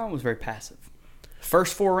happened. Tyron was very passive.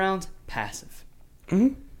 First 4 rounds, passive.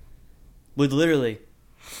 Mm-hmm. Would literally...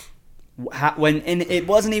 and it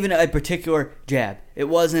wasn't even a particular jab. It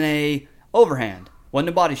wasn't a overhand. Wasn't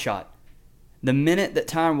a body shot. The minute that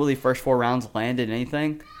Tyron Woodley first 4 rounds landed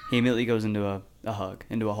anything, he immediately goes into a hug,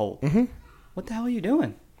 into a hold. Mm-hmm. What the hell are you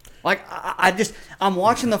doing? I'm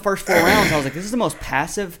watching the first 4 rounds. I was like, this is the most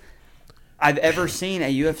passive I've ever seen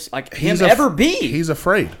a UFC ever be. He's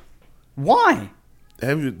afraid. Why?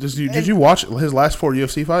 Did you watch his last 4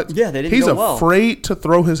 UFC fights? Yeah, they didn't He's go well. afraid to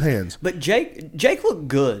throw his hands. But Jake looked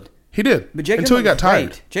good. He did, But Jake until he didn't got look tired.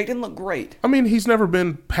 great. Jake didn't look great. He's never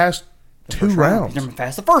been past 2 First rounds. He's never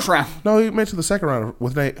passed the first round. No, he made it to the second round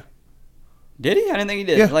with Nate. Did he? I didn't think he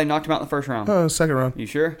did. Yeah. He knocked him out in the first round. Second round. You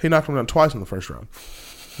sure? He knocked him down twice in the first round.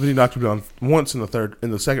 Then he knocked him down once in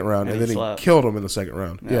the second round, and he then slept. he killed him in the second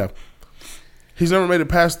round. Yeah. He's never made it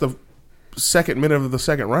past the second minute of the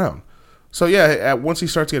second round. So once he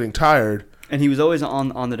starts getting tired, And he was always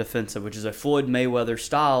on the defensive, which is a Floyd Mayweather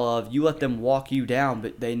style of you let them walk you down,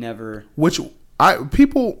 but they never. I hate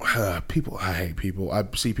people. I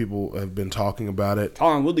see people have been talking about it.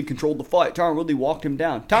 Tyron Woodley controlled the fight. Tyron Woodley walked him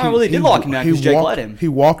down. Tyron Woodley did walk him down because Jake let him. He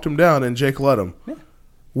walked him down, and Jake let him, Yeah.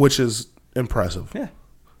 which is impressive. Yeah.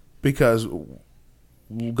 Because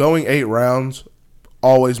going 8 rounds,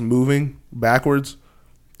 always moving backwards,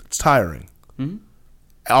 it's tiring. Mm-hmm.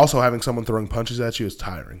 Also, having someone throwing punches at you is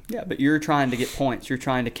tiring. Yeah, but you're trying to get points. You're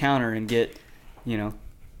trying to counter and get,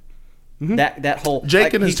 that whole.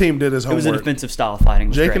 Jake and his team did his It was a homework. defensive style of fighting. It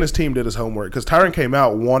was Jake great. and his team did his homework because Tyron came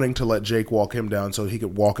out wanting to let Jake walk him down so he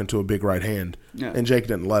could walk into a big right hand, and Jake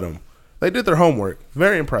didn't let him. They did their homework.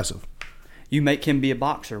 Very impressive. You make him be a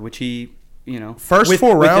boxer, which he, First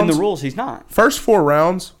 4 rounds within the rules, he's not. First 4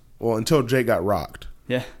 rounds, well, until Jake got rocked.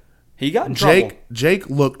 Yeah, he got in trouble. Jake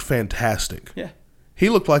looked fantastic. Yeah, He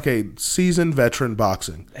looked like a seasoned veteran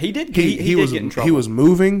boxing. he did. He did get in trouble. He was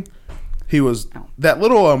moving. He was that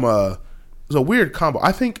little it was a weird combo.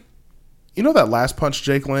 I think that last punch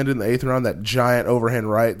Jake landed in the 8th round, that giant overhand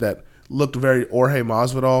right that looked very Jorge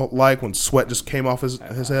Masvidal like when sweat just came off his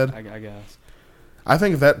head. I guess. I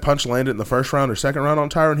think if that punch landed in the first round or second round on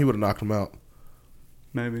Tyron, he would have knocked him out.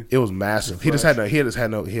 Maybe. It was massive. He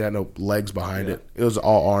had no legs behind it. It was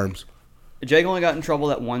all arms. Jake only got in trouble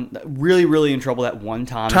really, really in trouble that one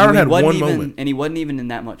time. Tyron had one even, moment. And he wasn't even in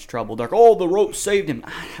that much trouble. They're like, the rope saved him.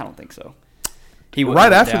 I don't think so.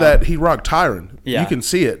 Right after that, he rocked Tyron. Yeah. You can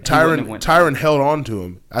see it. wouldn't have went Tyron held on to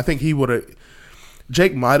him. I think he would have.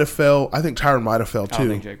 Jake might have fell. I think Tyron might have fell too. I don't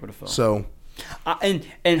think Jake would have fell. So, and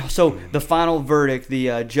so the final verdict,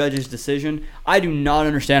 the judge's decision, I do not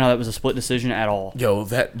understand how that was a split decision at all.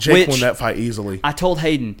 that Jake won that fight easily. I told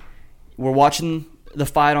Hayden, we're watching the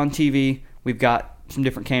fight on TV. We've got some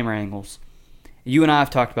different camera angles. You and I have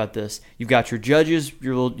talked about this. You've got your judges,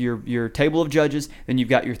 your table of judges, then you've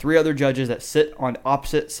got your 3 other judges that sit on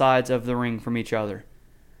opposite sides of the ring from each other.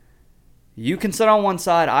 You can sit on one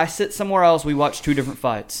side. I sit somewhere else. We watch 2 different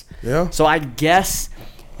fights. Yeah. So I guess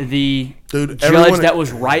the judge that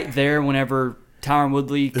was right there whenever Tyron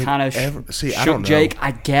Woodley kind of I shook don't know. Jake, I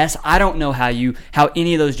guess. I don't know how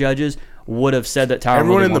any of those judges would have said that Tyron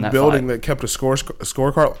Everyone Woodley in won the that building fight. that kept a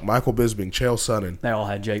scorecard, Michael Bisping, Chael Sonnen. They all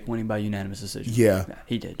had Jake winning by unanimous decision. Yeah.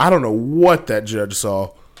 He did. I don't know what that judge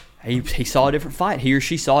saw. He saw a different fight. He or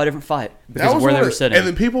she saw a different fight because of where they were sitting.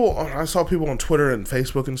 And then I saw people on Twitter and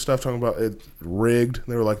Facebook and stuff talking about it rigged.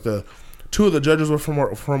 They were like two of the judges were from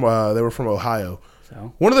Ohio.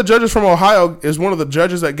 So one of the judges from Ohio is one of the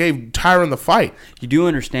judges that gave Tyron the fight. you do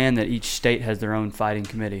understand that each state has their own fighting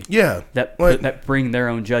committee. Yeah, That bring their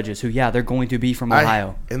own judges who, they're going to be from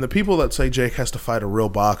Ohio. And the people that say Jake has to fight a real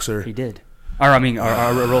boxer. He did. A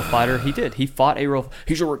real fighter. He did. He fought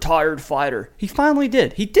he's a retired fighter. He finally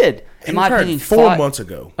did. He did. In my opinion, 4 months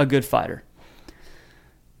ago. A good fighter.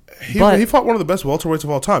 He fought one of the best welterweights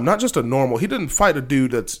of all time. Not just a normal. He didn't fight a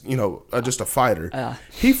dude that's, just a fighter.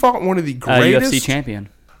 He fought one of the greatest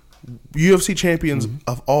UFC champions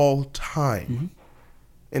of all time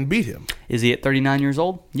and beat him. Is he at 39 years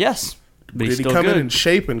old? Yes. But he's Did he still come good. in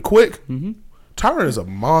shape and quick? Mm-hmm. Tyron is a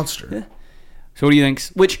monster. Yeah. So what do you think?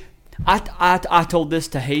 Which I told this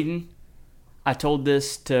to Hayden. I told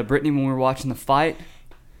this to Brittany when we were watching the fight.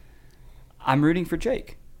 I'm rooting for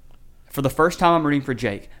Jake. For the first time, I'm rooting for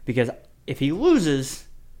Jake. Because if he loses,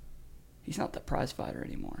 he's not the prize fighter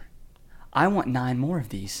anymore. I want 9 more of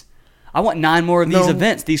these. I want 9 more of these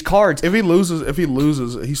events, these cards. If he loses,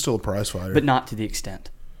 he's still a prize fighter. But not to the extent.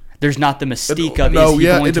 There's not the mystique of is he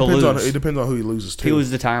going to lose. It depends on who he loses to. If he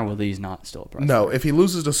loses to Tyron Woodley, he's not still a prize fighter. If he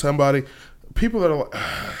loses to somebody, people that are like...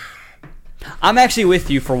 I'm actually with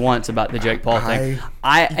you for once about the Jake Paul thing.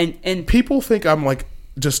 And people think I'm like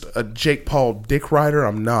just a Jake Paul dick rider.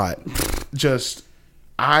 I'm not. Just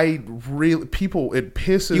it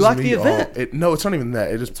pisses me off. You like the event? No, it's not even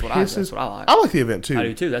that. It just pisses. That's what I like. I like the event too. I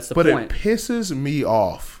do too. That's the point. point. But it pisses me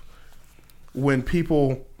off when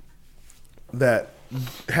people that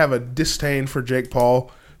have a disdain for Jake Paul,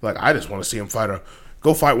 like, I just want to see him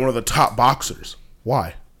go fight one of the top boxers.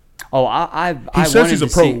 Why? Oh, He says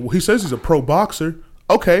he's a pro boxer.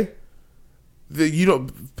 Okay. You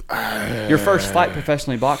don't. Your first fight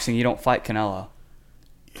professionally boxing, you don't fight Canelo.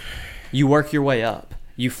 You work your way up.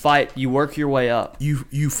 You work your way up.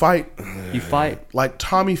 You fight. You fight Like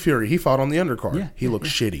Tommy Fury. He fought on the undercard. Yeah. He looked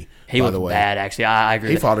shitty. He by looked the way. bad, actually. I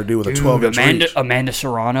agree. He fought a dude with a 12-inch reach. Amanda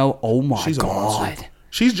Serrano. Oh my She's a monster. God.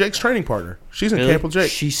 She's Jake's training partner. She's in Really? camp with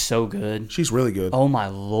Jake. She's so good. She's really good. Oh my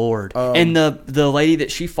Lord. And the lady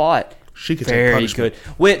that she fought, She could take very punishment. good.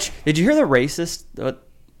 Which, did you hear the racist?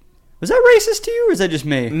 Was that racist to you, or is that just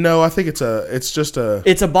me? No, I think it's just a.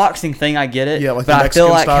 It's a boxing thing, I get it. Yeah, like but the I feel Mexican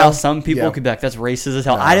like how style? some people Yeah. could be like, that's racist as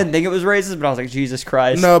hell. No. I didn't think it was racist, but I was like, Jesus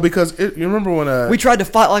Christ. No, because you remember when We tried to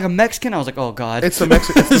fight like a Mexican. I was like, oh God. it's the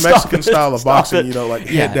Mexican Stop style of Stop boxing. it.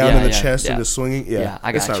 Head down in the chest and just swinging. Yeah, I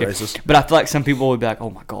it's got not you. racist. But I feel like some people would be like, oh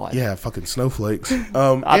my God. Yeah, fucking snowflakes. I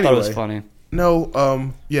thought it was funny.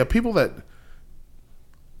 No, people that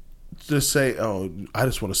just say, "Oh, I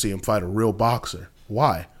just want to see him fight a real boxer."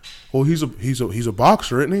 Why? Well, he's a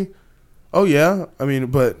boxer, isn't he? Oh yeah, I mean,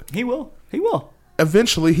 but He will. He will.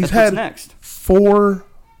 eventually he's That's what's had next. 4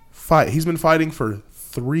 fights. He's been fighting for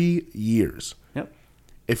 3 years. Yep.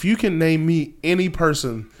 If you can name me any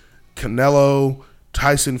person, Canelo,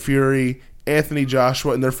 Tyson Fury, Anthony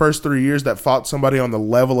Joshua, in their first 3 years that fought somebody on the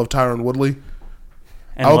level of Tyron Woodley,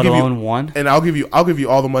 And let alone one. and I'll give you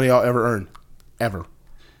all the money I'll ever earn, ever.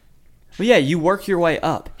 Well, yeah, you work your way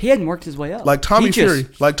up. He hadn't worked his way up. Like Tommy He just- Fury.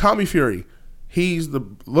 Like Tommy Fury. He's the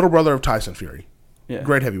little brother of Tyson Fury. Yeah.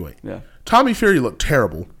 Great heavyweight. Yeah. Tommy Fury looked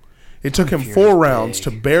terrible. It took him Fury's 4 rounds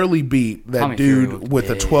big. to barely beat that Tommy Fury dude looked with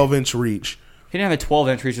a big. 12-inch reach. He didn't have a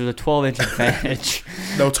 12-inch reach. It was a 12-inch advantage.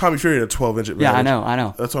 No, Tommy Fury had a 12-inch advantage. Yeah, I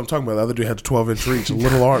know. That's what I'm talking about. The other dude had a 12-inch reach. A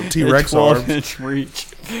little arm. T-Rex arms. 12-inch reach.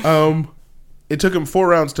 It took him 4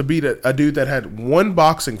 rounds to beat a dude that had 1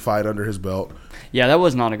 boxing fight under his belt. Yeah, that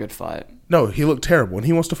was not a good fight. No, he looked terrible. When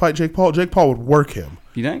he wants to fight Jake Paul would work him.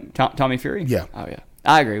 You think? Tommy Fury? Yeah. Oh, yeah.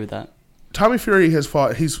 I agree with that. Tommy Fury has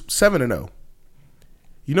fought. He's 7-0.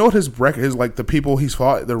 You know what his record is? Like the people he's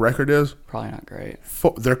fought, their record is Probably not great.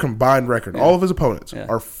 their combined record. All of his opponents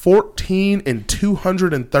are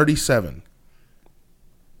 14-237.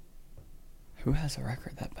 Who has a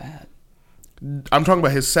record that bad? I'm talking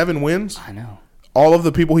about his 7 wins. I know. All of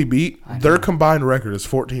the people he beat, I their know. combined record is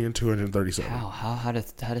 14-237. How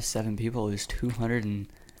does 7 people lose 200 and...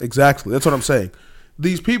 Exactly. That's what I'm saying.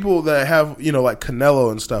 These people that have, like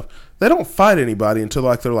Canelo and stuff, they don't fight anybody until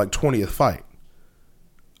like their 20th fight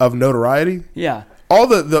of notoriety. Yeah. All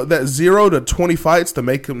that 0 to 20 fights to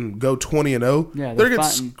make them go 20-0. Yeah, they're they're getting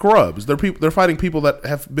fighting- scrubs. They're fighting people that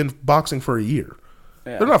have been boxing for a year.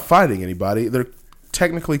 Yeah. They're not fighting anybody. They're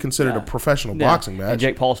technically considered a professional boxing match. And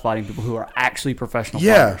Jake Paul's fighting people who are actually professional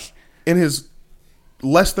Yeah, fighters. in his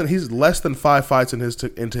less than 5 fights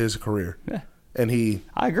into his career. Yeah. And he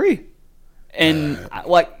I agree. And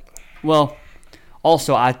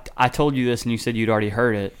also I told you this and you said you'd already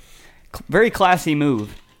heard it. Very classy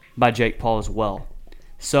move by Jake Paul as well.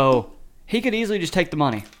 So he could easily just take the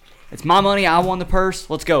money. It's my money. I won the purse.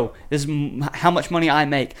 Let's go. This is how much money I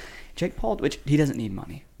make. Jake Paul, which he doesn't need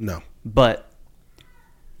money, no. but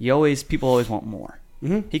people always want more.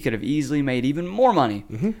 Mm-hmm. He could have easily made even more money.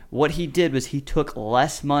 Mm-hmm. What he did was he took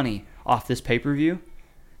less money off this pay-per-view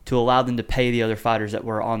to allow them to pay the other fighters that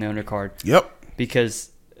were on the undercard. Yep.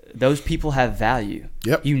 Because those people have value.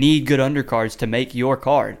 Yep. You need good undercards to make your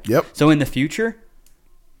card. Yep. So in the future,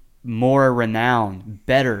 more renowned,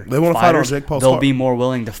 better they want to fight on Jake Paul's they'll card. be more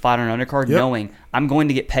willing to fight on an undercard knowing I'm going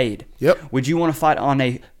to get paid. Yep. Would you want to fight on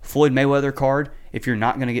a Floyd Mayweather card if you're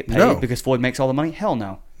not going to get paid No. because Floyd makes all the money? Hell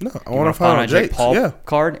no. No, I You want to fight on a Jake Jake's. Paul Yeah.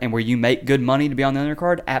 card and where you make good money to be on the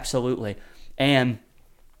undercard? Absolutely. And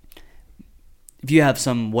if you have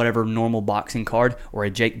some whatever normal boxing card or a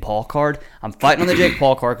Jake Paul card, I'm fighting on the Jake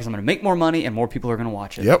Paul card because I'm going to make more money and more people are going to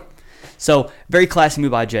watch it. Yep. So very classy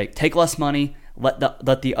move by Jake. Take less money. Let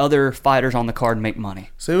the other fighters on the card make money.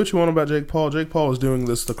 Say what you want about Jake Paul. Jake Paul is doing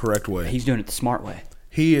this the correct way. He's doing it the smart way.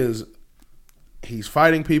 He's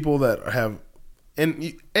fighting people that have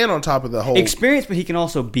and on top of the whole Experience, but he can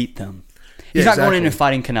also beat them. He's Yeah, not going in exactly. and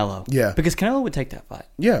fighting Canelo. Yeah. Because Canelo would take that fight.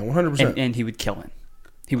 Yeah, 100%. And he would kill him.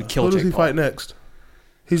 He would kill Who does Jake he Paul. fight next?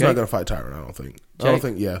 He's Jake? not going to fight Tyron, I don't think. I don't Jake?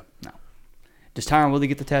 think, yeah. No. Does Tyron Woodley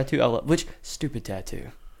get the tattoo? Which stupid tattoo.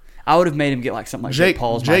 I would have made him get like something like Jake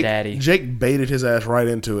Paul's my daddy. Jake baited his ass right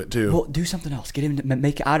into it, too. Well, do something else. Get him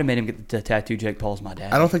to I'd have made him get the tattoo. Jake Paul's my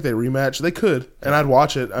daddy. I don't think they rematch. They could, and I'd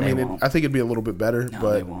watch it. I They mean, won't. I think it'd be a little bit better, No,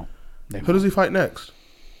 but they won't. who does he fight next?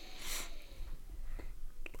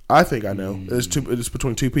 I think I know. It's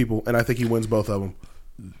between two people, and I think he wins both of them.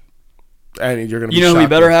 And you're going to be You know who he shocked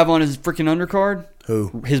better if- have on his freaking undercard?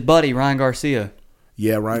 Who? His buddy Ryan Garcia.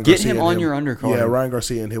 Yeah, Ryan Get Garcia. him and on your undercard. Yeah, Ryan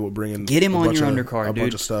Garcia and him would bring in. Get him a on bunch your of- undercard, a dude.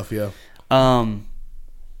 bunch of stuff. Yeah.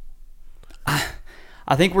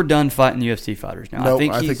 I think we're done fighting UFC fighters now. No,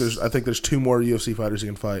 I think there's two more UFC fighters he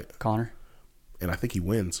can fight, Connor. and I think he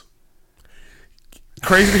wins.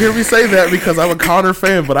 Crazy to hear me say that because I'm a Conor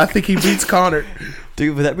fan, but I think he beats Conor.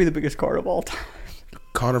 Dude, would that be the biggest card of all time?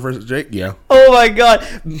 Conor versus Jake. Yeah. Oh my god.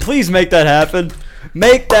 Please make that happen.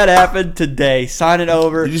 Make that happen today. Sign it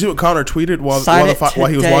over. Did you see what Conor tweeted while Sign it while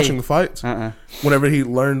he was today. watching the fights? Uh-uh. Whenever he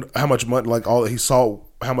learned how much money, he saw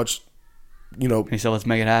how much, He said, let's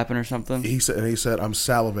make it happen or something. he said I'm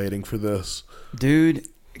salivating for this. Dude,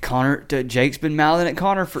 Jake's been mouthing at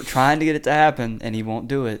Connor for trying to get it to happen, and he won't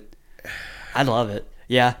do it. I love it.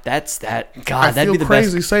 Yeah, that's that. God, I that'd feel be the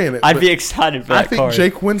crazy best. saying it. I'd but be excited for I that think card.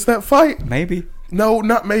 Jake wins that fight. Maybe. No,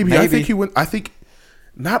 not maybe. I Maybe. think he wins. I think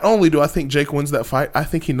not only do I think Jake wins that fight, I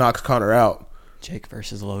think he knocks Conor out. Jake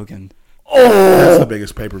versus Logan. That's the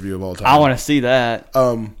biggest pay per view of all time. I want to see that.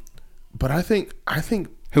 But I think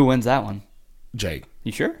Who wins that one? Jake.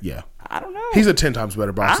 You sure? Yeah, I don't know. he's a 10 times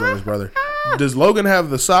better boxer than his brother. Does Logan have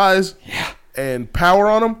the size and power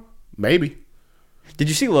on him? Maybe. Did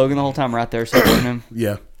you see Logan the whole time right there supporting him?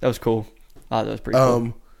 Yeah. That was cool. Oh, that was pretty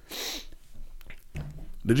cool.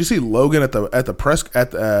 Did you see Logan at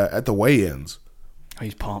the weigh-ins? Oh,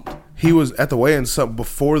 he's pumped. He was at the weigh-ins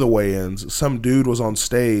before the weigh-ins. Some dude was on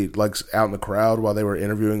stage, like out in the crowd while they were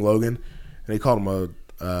interviewing Logan, and he called him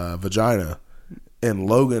a vagina. And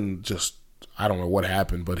Logan just, I don't know what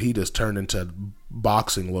happened, but he just turned into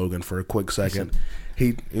boxing Logan for a quick second.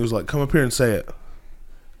 He was like, "Come up here and say it.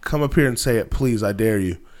 Come up here and say it, please. I dare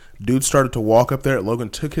you." Dude started to walk up there. Logan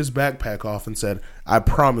took his backpack off and said, "I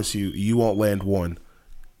promise you, you won't land one.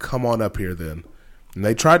 Come on up here then." And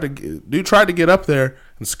dude tried to get up there, and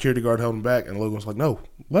the security guard held him back. And Logan was like, "No,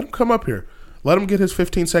 let him come up here. Let him get his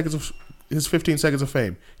 15 seconds of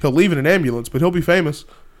fame. He'll leave in an ambulance, but he'll be famous."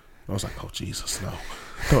 And I was like, "Oh Jesus, no,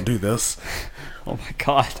 don't do this." Oh my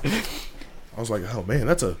god. I was like, "Oh man,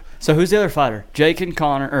 that's a." So who's the other fighter? Jake and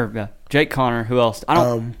Connor, or Jake Connor. Who else? I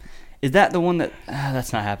don't. Is that the one that?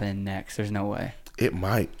 That's not happening next. There's no way. It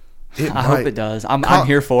might. I hope it does. I'm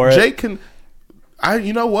here for it. Jake can.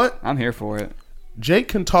 You know what? I'm here for it. Jake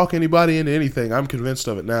can talk anybody into anything. I'm convinced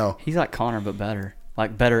of it now. He's like Connor, but better.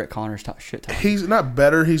 Like better at Connor's shit talk. He's not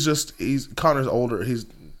better. He's Connor's older. He's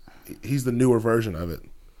the newer version of it.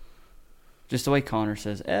 Just the way Connor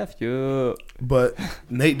says "F you." But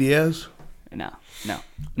Nate Diaz, No, not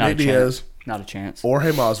Nate a Diaz, chance. Not a chance.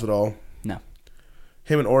 Jorge Masvidal, No.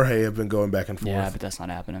 him and Jorge have been going back and forth. Yeah, but that's not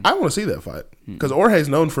happening. I want to see that fight because Jorge's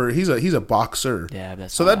known for he's a boxer. Yeah, but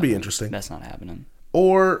that's so not that'd be happening. interesting. That's not happening.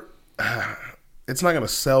 Or it's not going to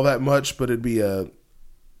sell that much, but it'd be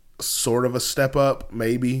sort of a step up,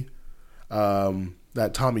 maybe.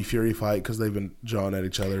 That Tommy Fury fight, because they've been jawing at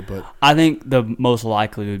each other. But I think the most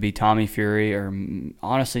likely would be Tommy Fury or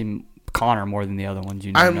honestly Connor more than the other ones.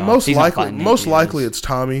 You know, I'm most likely it's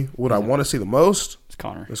Tommy. What I want to see the most It's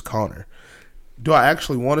Connor. is Connor. Do I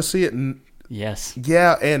actually want to see it? Yes.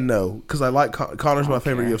 Yeah and no, because I like Connor's my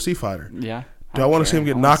favorite care. UFC fighter. Yeah. Do I want to see him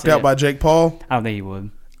get I wanna knocked see out it. by Jake Paul? I don't think he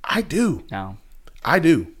would. I do. No. I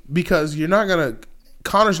do. Because you're not going to...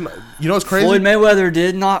 Connor's not... You know what's crazy? Floyd Mayweather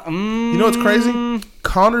did not... You know what's crazy?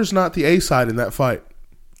 Connor's not the A side in that fight.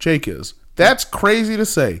 Jake is. That's crazy to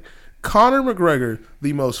say. Conor McGregor,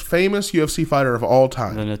 the most famous UFC fighter of all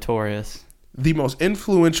time, The Notorious. the most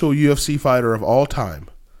influential UFC fighter of all time,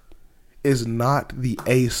 is not the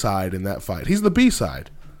A side in that fight. He's the B side.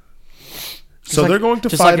 So they're going to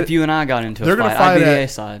just fight... like if you and I got into a fight, I'd fight be the at, A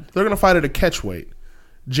side. They're going to fight at a catch weight.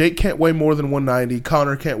 Jake can't weigh more than 190.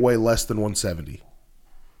 Conor can't weigh less than 170.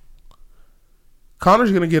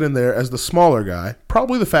 Conor's going to get in there as the smaller guy,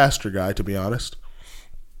 probably the faster guy, to be honest.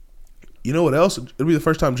 You know what else? It'll be the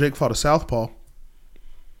first time Jake fought a southpaw.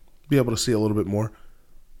 Be able to see a little bit more.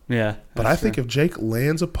 Yeah. But I think if Jake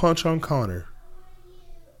lands a punch on Conor,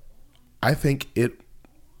 I think it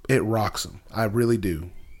rocks him. I really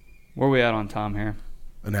do. Where are we at on time here?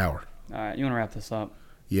 An hour. All right. You want to wrap this up?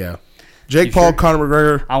 Yeah. Jake You Paul, sure? Conor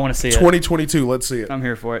McGregor. I want to see it. 2022. Let's see it. I'm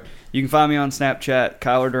here for it. You can find me on Snapchat,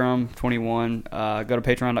 KylerDurham21. Go to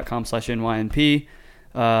patreon.com/NYNP.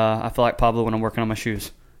 I feel like Pablo when I'm working on my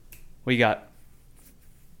shoes. What you got?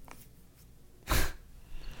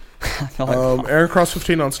 I feel like Aaron Cross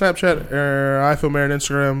 15 on Snapchat, iPhone Aaron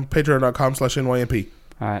Instagram, patreon.com/NYNP.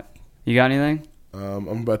 all right. You got anything? I'm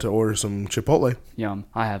about to order some Chipotle. Yum.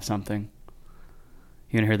 I have something.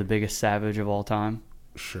 You want to hear the biggest savage of all time?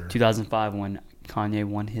 Sure. 2005 when Kanye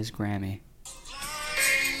won his Grammy.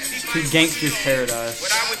 To Gangster's Paradise.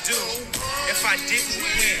 What I would do if I didn't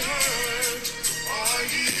win.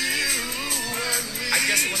 I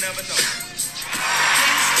guess we'll never know.